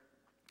prayer.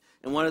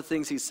 And one of the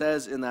things he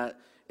says in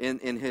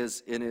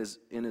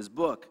his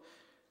book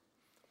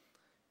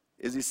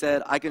is he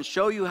said, I can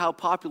show you how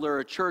popular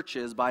a church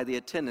is by the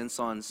attendance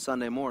on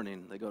Sunday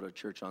morning. They go to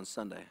church on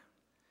Sunday.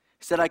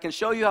 He said, I can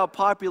show you how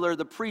popular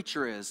the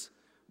preacher is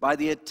by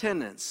the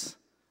attendance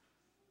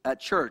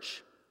at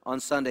church on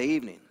Sunday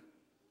evening.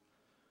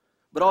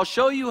 But I'll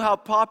show you how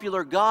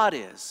popular God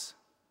is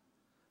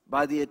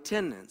by the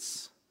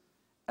attendance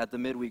at the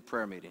midweek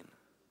prayer meeting.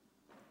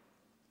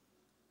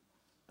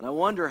 And I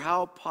wonder,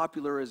 how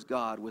popular is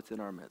God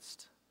within our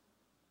midst?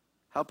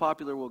 How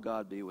popular will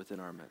God be within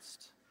our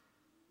midst?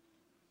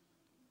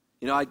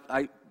 You know,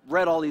 I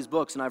read all these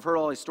books and I've heard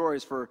all these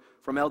stories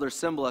from Elder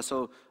Cymbala.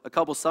 So a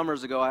couple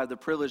summers ago, I had the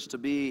privilege to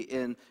be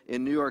in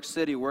New York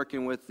City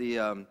working with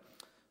the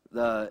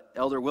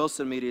Elder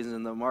Wilson meetings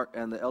and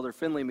the Elder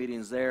Finley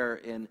meetings there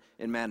in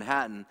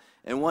Manhattan.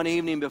 And one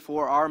evening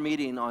before our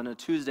meeting on a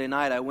Tuesday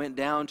night, I went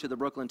down to the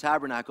Brooklyn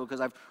Tabernacle because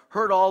I've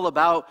heard all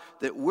about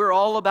that we're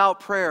all about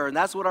prayer, and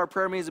that's what our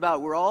prayer meeting is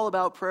about. We're all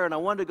about prayer, and I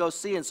wanted to go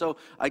see. And so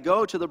I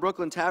go to the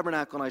Brooklyn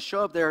Tabernacle, and I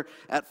show up there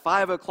at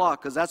 5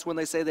 o'clock because that's when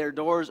they say their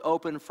doors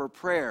open for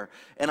prayer.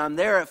 And I'm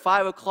there at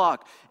 5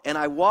 o'clock, and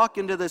I walk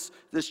into this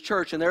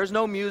church, and there's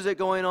no music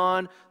going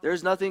on.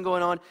 There's nothing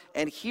going on.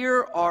 And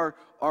here are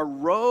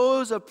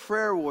rows of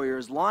prayer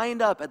warriors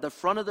lined up at the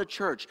front of the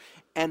church,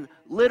 and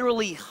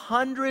literally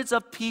hundreds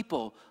of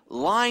people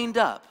lined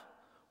up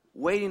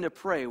waiting to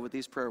pray with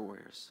these prayer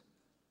warriors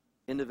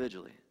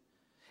individually.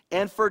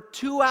 And for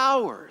 2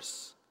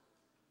 hours,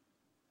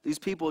 these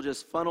people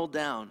just funneled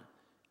down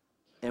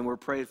and were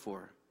prayed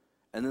for.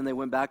 And then they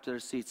went back to their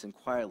seats and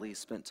quietly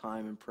spent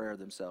time in prayer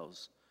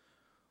themselves.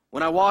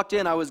 When I walked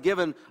in, I was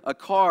given a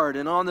card,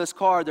 and on this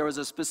card there was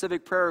a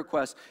specific prayer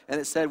request, and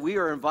it said, we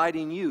are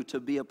inviting you to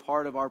be a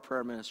part of our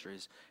prayer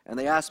ministries. And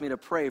they asked me to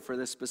pray for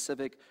this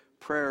specific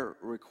prayer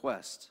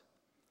request.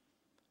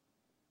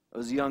 It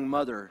was a young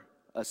mother,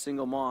 a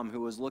single mom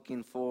who was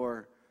looking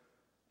for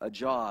a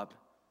job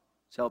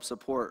to help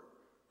support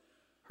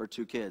her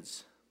 2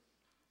 kids.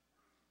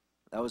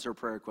 That was her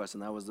prayer request,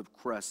 and that was the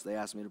request they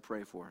asked me to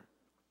pray for.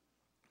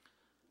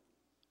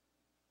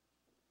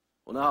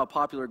 Well, know how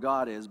popular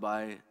God is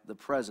by the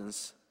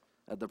presence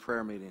at the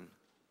prayer meeting.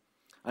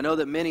 I know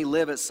that many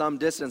live at some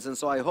distance, and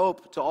so I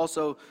hope to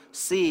also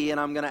see, and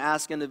I'm going to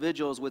ask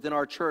individuals within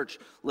our church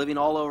living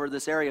all over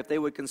this area if they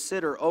would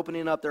consider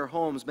opening up their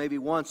homes maybe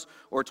once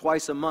or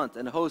twice a month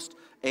and host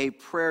a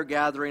prayer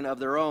gathering of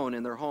their own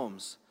in their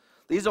homes.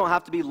 These don't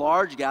have to be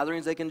large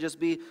gatherings. They can just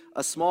be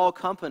a small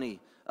company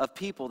of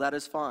people. That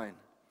is fine.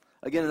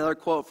 Again, another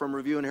quote from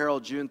Review and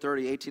Herald, June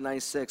 30,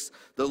 1896.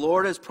 The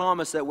Lord has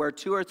promised that where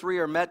 2 or 3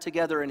 are met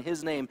together in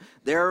His name,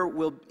 there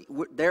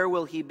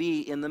will He be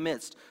in the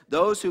midst.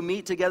 Those who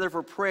meet together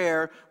for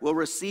prayer will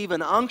receive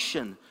an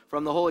unction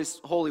from the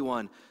Holy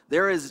One.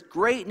 There is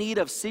great need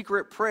of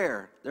secret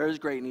prayer. There is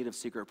great need of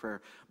secret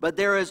prayer. But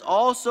there is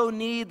also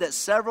need that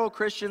several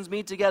Christians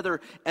meet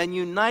together and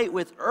unite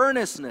with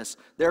earnestness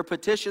their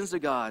petitions to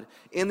God.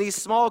 In these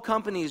small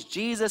companies,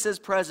 Jesus is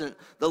present.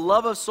 The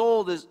love of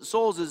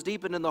souls is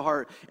deepened in the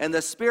heart, and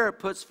the Spirit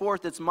puts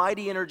forth its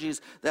mighty energies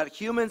that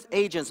human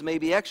agents may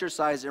be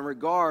exercised in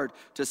regard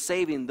to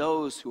saving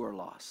those who are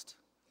lost.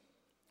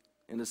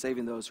 Into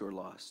saving those who are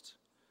lost.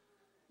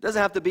 It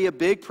doesn't have to be a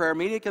big prayer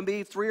meeting. It can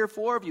be 3 or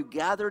 4 of you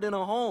gathered in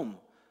a home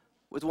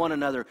with one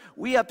another.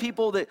 We have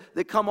people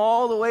that come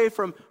all the way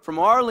from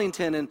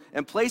Arlington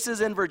and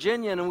places in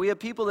Virginia, and we have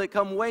people that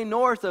come way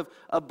north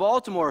of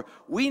Baltimore.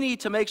 We need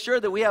to make sure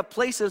that we have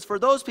places for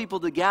those people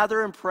to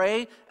gather and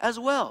pray as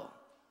well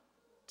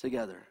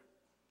together.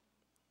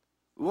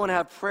 We want to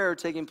have prayer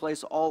taking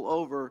place all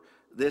over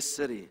this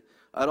city.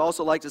 I'd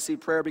also like to see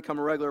prayer become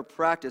a regular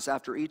practice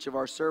after each of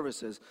our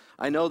services.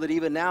 I know that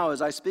even now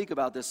as I speak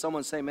about this,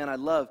 someone's saying, man, I'd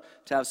love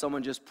to have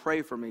someone just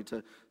pray for me,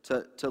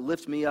 to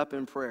lift me up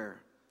in prayer.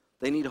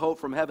 They need hope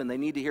from heaven. They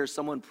need to hear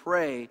someone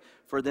pray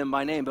for them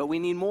by name. But we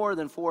need more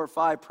than 4 or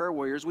 5 prayer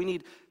warriors. We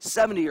need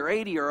 70 or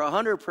 80 or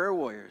 100 prayer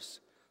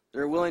warriors that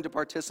are willing to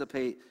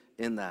participate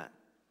in that.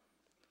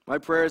 My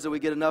prayer is that we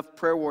get enough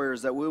prayer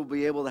warriors that we will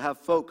be able to have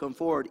folk come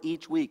forward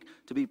each week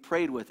to be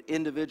prayed with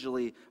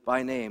individually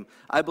by name.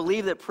 I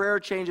believe that prayer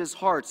changes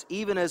hearts,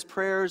 even as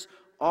prayers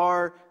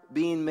are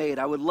being made.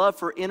 I would love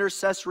for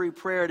intercessory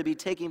prayer to be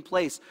taking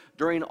place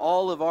during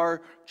all of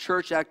our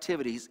church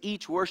activities,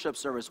 each worship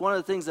service. One of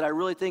the things that I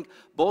really think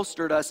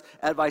bolstered us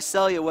at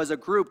Visalia was a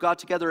group got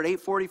together at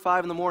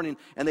 8:45 in the morning,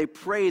 and they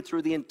prayed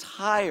through the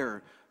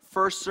entire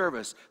first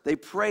service. They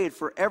prayed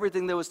for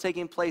everything that was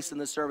taking place in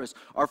the service.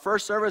 Our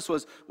first service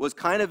was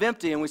kind of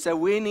empty, and we said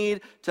we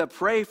need to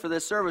pray for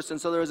this service. And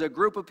so there was a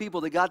group of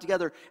people that got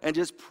together and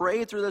just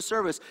prayed through the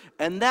service.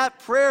 And that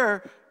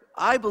prayer,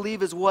 I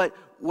believe, is what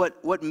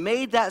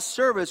made that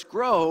service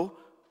grow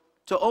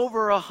to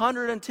over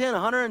 110,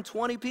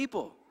 120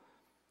 people.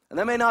 And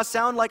that may not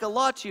sound like a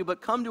lot to you, but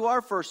come to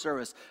our first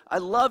service.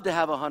 I'd love to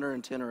have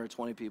 110 or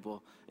 120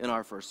 people in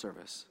our first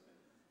service.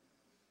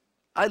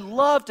 I'd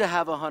love to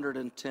have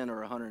 110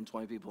 or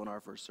 120 people in our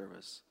first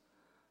service.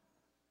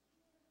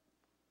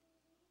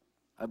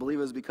 I believe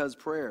it was because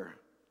prayer.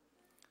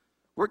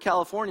 We're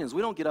Californians.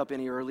 We don't get up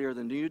any earlier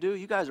than you do.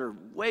 You guys are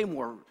way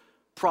more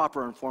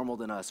proper and formal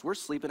than us. We're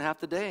sleeping half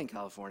the day in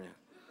California.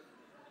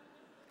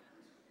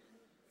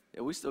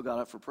 Yeah, we still got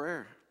up for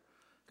prayer.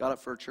 Got up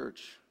for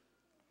church.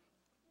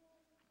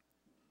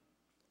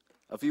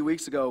 A few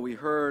weeks ago, we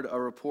heard a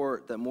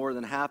report that more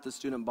than half the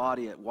student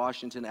body at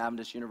Washington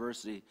Adventist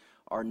University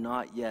are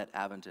not yet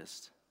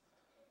Adventist.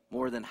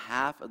 More than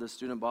half of the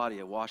student body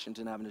at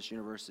Washington Adventist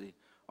University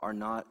are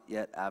not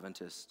yet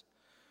Adventist.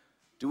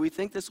 Do we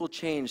think this will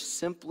change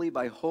simply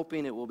by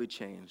hoping it will be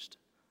changed?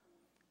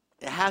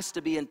 It has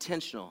to be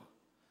intentional.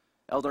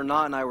 Elder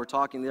Knott and I were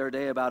talking the other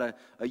day about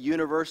a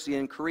university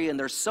in Korea, and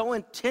they're so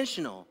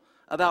intentional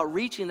about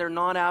reaching their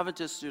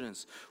non-Adventist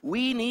students.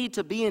 We need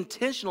to be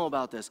intentional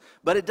about this.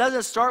 But it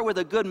doesn't start with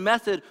a good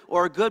method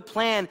or a good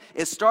plan.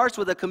 It starts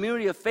with a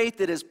community of faith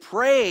that is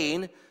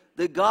praying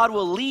that God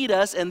will lead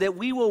us and that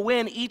we will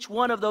win each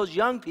one of those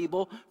young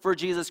people for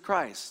Jesus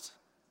Christ.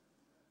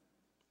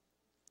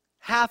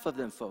 Half of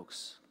them,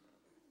 folks,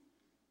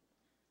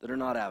 that are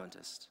not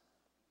Adventist.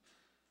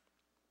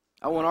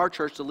 I want our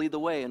church to lead the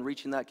way in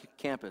reaching that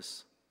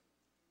campus,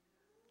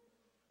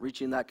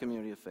 reaching that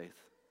community of faith.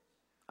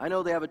 I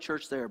know they have a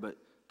church there, but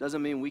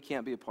doesn't mean we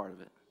can't be a part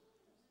of it.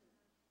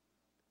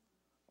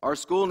 Our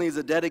school needs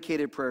a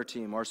dedicated prayer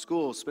team. Our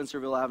school,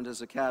 Spencerville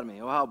Adventist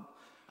Academy. Oh, how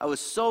I was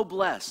so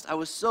blessed. I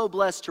was so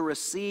blessed to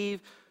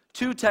receive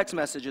 2 text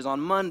messages on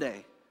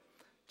Monday.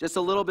 Just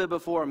a little bit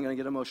before, I'm going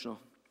to get emotional.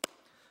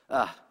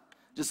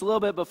 Just a little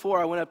bit before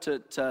I went up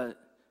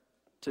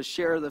to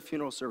share the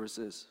funeral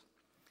services.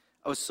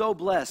 I was so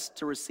blessed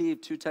to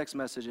receive 2 text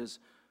messages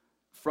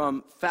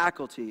from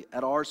faculty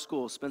at our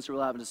school,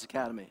 Spencerville Adventist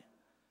Academy.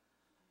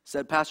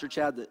 Said, Pastor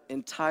Chad, the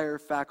entire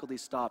faculty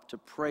stopped to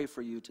pray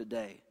for you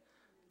today,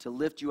 to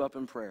lift you up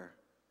in prayer.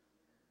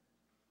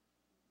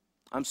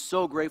 I'm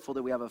so grateful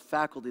that we have a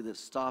faculty that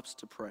stops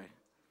to pray.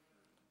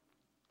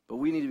 But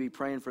we need to be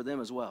praying for them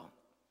as well.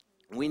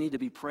 We need to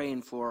be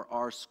praying for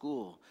our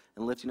school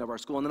and lifting up our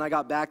school. And then I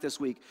got back this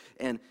week,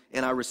 and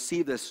I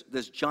received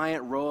this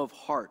giant row of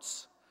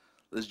hearts.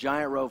 This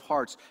giant row of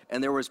hearts.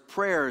 And there was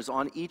prayers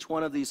on each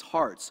one of these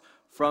hearts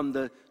from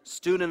the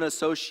student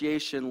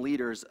association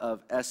leaders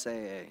of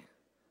SAA.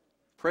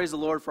 Praise the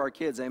Lord for our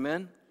kids,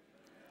 amen?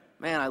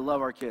 Man, I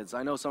love our kids.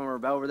 I know some of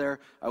them are over there.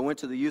 I went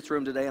to the youth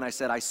room today and I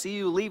said, I see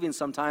you leaving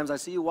sometimes. I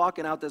see you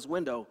walking out this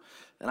window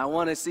and I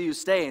want to see you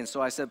staying.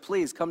 So I said,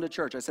 please come to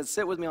church. I said,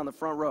 sit with me on the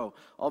front row.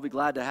 I'll be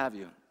glad to have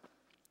you.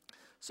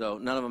 So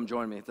none of them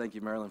joined me. Thank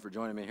you, Marilyn, for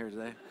joining me here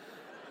today.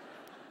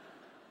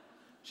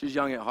 She's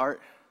young at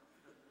heart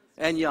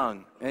and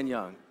young.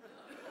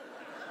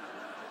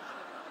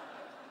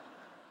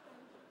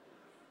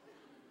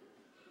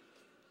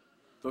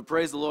 But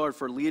praise the Lord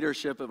for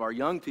leadership of our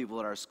young people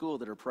at our school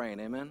that are praying,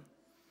 amen?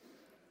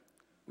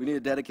 We need a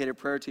dedicated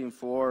prayer team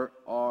for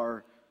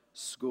our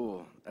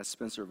school at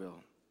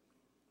Spencerville.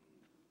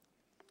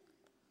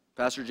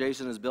 Pastor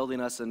Jason is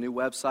building us a new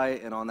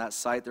website, and on that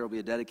site there will be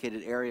a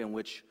dedicated area in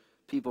which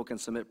people can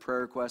submit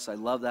prayer requests. I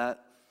love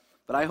that.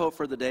 But I hope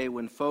for the day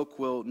when folk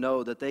will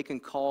know that they can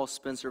call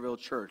Spencerville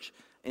Church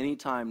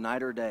anytime,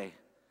 night or day,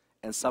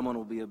 and someone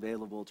will be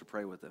available to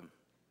pray with them.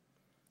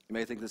 You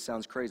may think this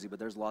sounds crazy, but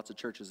there's lots of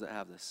churches that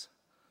have this.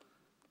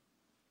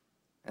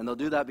 And they'll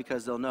do that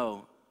because they'll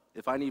know,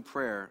 if I need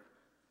prayer,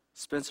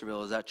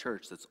 Spencerville is that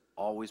church that's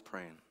always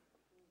praying.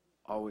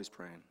 Always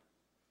praying.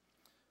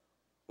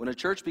 When a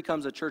church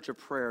becomes a church of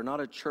prayer, not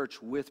a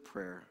church with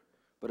prayer,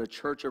 but a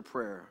church of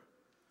prayer,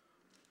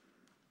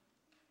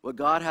 what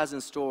God has in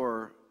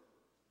store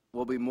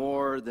will be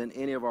more than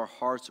any of our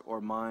hearts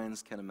or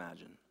minds can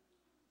imagine.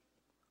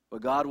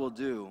 what God will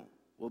do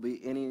will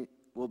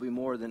be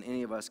more than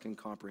any of us can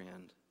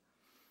comprehend.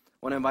 I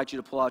want to invite you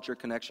to pull out your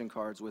connection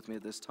cards with me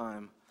at this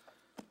time.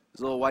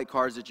 Those little white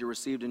cards that you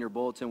received in your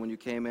bulletin when you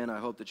came in, I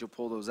hope that you'll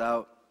pull those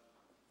out.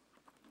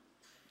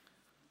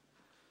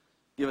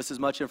 Give us as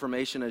much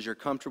information as you're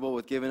comfortable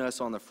with giving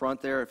us on the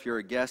front there. If you're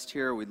a guest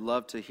here, we'd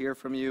love to hear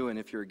from you. And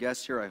if you're a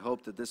guest here, I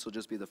hope that this will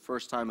just be the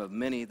first time of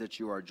many that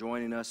you are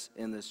joining us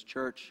in this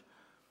church.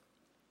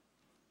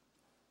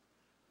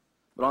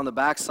 But on the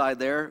back side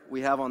there,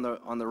 we have on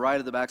the right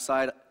of the back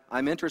side,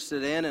 I'm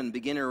interested in and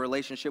beginning a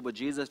relationship with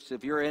Jesus.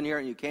 If you're in here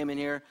and you came in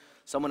here,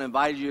 someone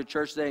invited you to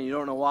church today and you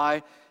don't know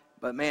why,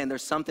 but man,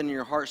 there's something in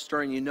your heart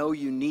stirring. You know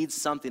you need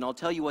something. I'll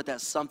tell you what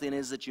that something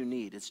is that you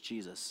need. It's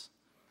Jesus.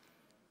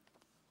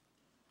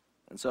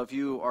 And so if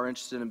you are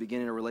interested in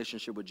beginning a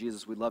relationship with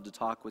Jesus, we'd love to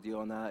talk with you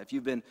on that. If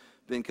you've been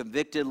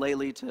convicted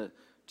lately to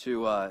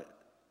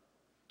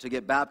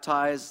get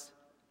baptized,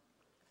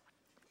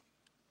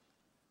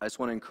 I just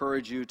want to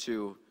encourage you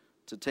to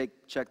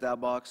check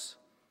that box.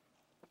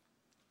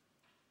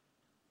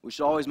 We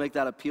should always make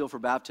that appeal for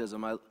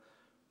baptism.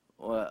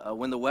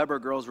 When the Weber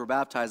girls were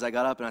baptized, I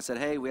got up and I said,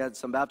 hey, we had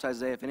some baptized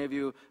today. If any of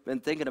you have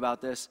been thinking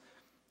about this,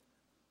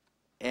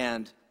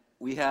 and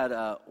we had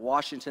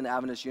Washington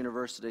Adventist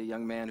University, a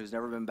young man who's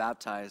never been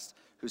baptized,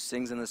 who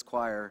sings in this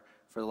choir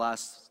for the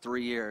last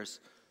 3 years,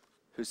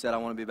 who said, I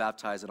want to be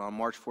baptized. And on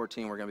March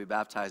 14, we're going to be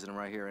baptizing him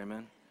right here.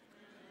 Amen?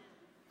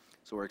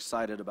 So we're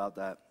excited about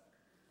that.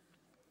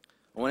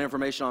 I want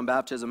information on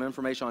baptism,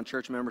 information on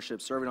church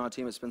membership, serving on a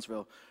team at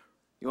Spencerville.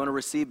 You want to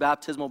receive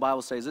baptismal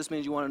Bible studies. This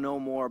means you want to know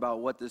more about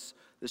what this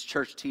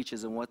church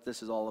teaches and what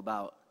this is all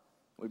about.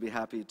 We'd be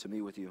happy to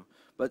meet with you.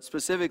 But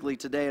specifically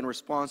today, in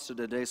response to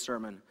today's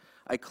sermon,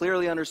 I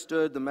clearly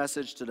understood the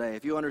message today.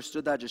 If you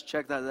understood that, just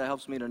check that. That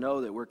helps me to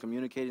know that we're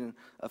communicating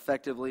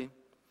effectively.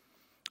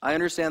 I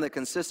understand that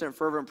consistent,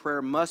 fervent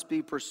prayer must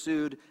be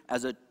pursued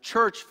as a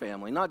church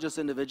family, not just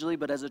individually,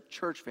 but as a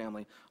church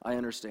family. I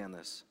understand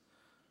this.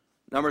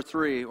 Number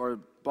 3, or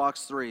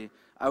box 3,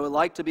 I would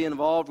like to be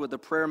involved with the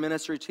prayer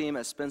ministry team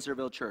at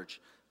Spencerville Church.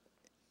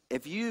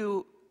 If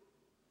you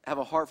have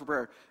a heart for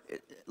prayer,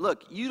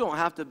 look, you don't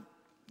have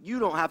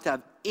to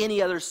have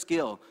any other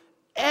skill.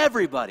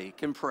 Everybody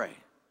can pray.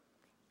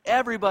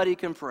 Everybody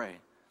can pray.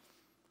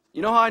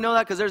 You know how I know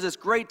that? Because there's this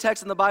great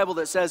text in the Bible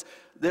that says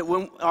that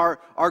when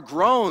our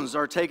groans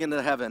are taken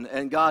to heaven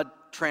and God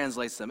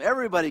translates them.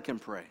 Everybody can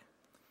pray.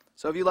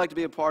 So if you'd like to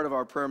be a part of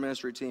our prayer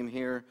ministry team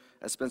here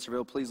at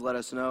Spencerville, please let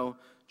us know.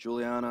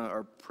 Juliana,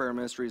 our prayer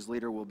ministries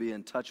leader, will be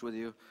in touch with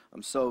you.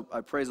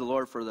 I praise the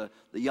Lord for the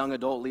young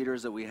adult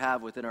leaders that we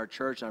have within our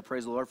church, and I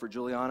praise the Lord for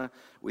Juliana.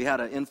 We had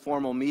an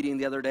informal meeting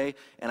the other day,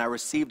 and I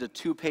received a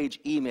 2-page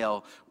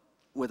email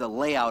with a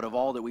layout of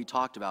all that we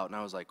talked about, and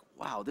I was like,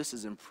 wow, this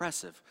is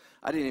impressive.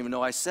 I didn't even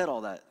know I said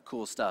all that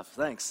cool stuff.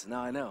 Thanks,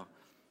 now I know.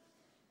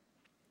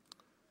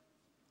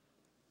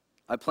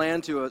 I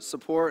plan to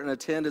support and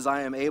attend as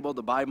I am able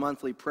the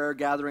bi-monthly prayer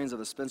gatherings of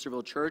the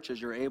Spencerville Church as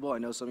you're able. I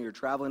know some of you are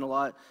traveling a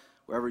lot,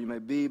 wherever you may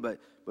be, but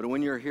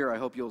when you're here, I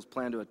hope you'll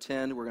plan to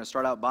attend. We're going to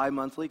start out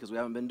bi-monthly because we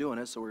haven't been doing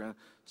it, so we're going to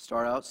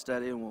start out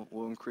steady and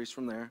we'll increase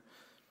from there.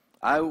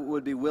 I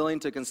would be willing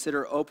to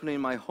consider opening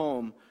my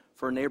home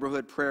for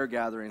neighborhood prayer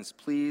gatherings.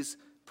 Please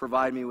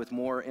provide me with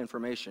more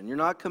information. You're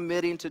not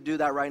committing to do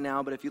that right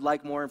now, but if you'd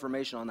like more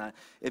information on that,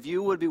 if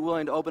you would be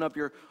willing to open up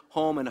your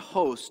home and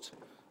host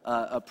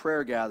a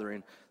prayer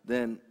gathering,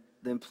 then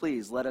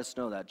please let us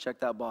know that. Check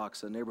that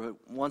box, a neighborhood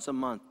once a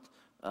month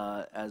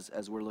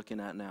as we're looking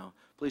at now.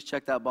 Please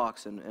check that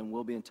box and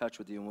we'll be in touch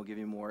with you and we'll give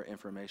you more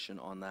information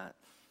on that.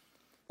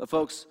 But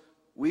folks,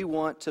 we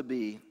want to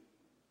be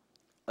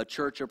a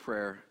church of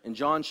prayer. In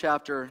John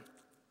chapter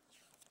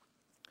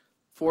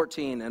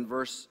 14 and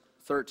verse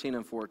 13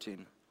 and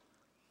 14,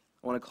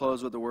 I want to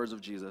close with the words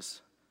of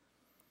Jesus.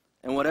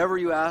 And whatever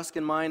you ask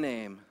in my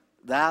name,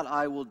 that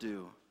I will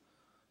do,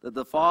 that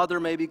the Father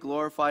may be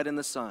glorified in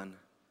the Son.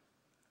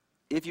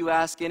 If you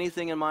ask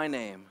anything in my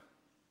name,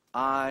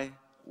 I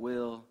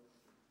will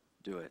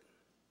do it.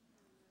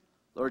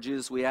 Lord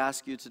Jesus, we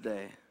ask you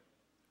today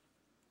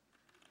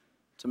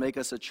to make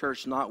us a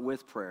church not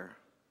with prayer,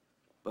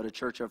 but a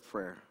church of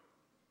prayer.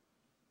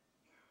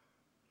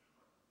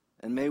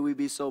 And may we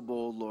be so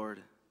bold,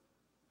 Lord,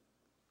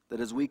 that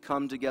as we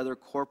come together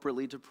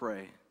corporately to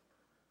pray,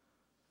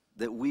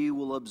 that we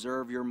will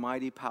observe your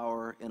mighty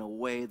power in a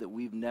way that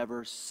we've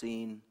never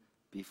seen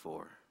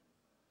before.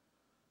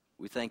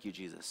 We thank you,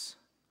 Jesus.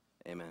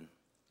 Amen.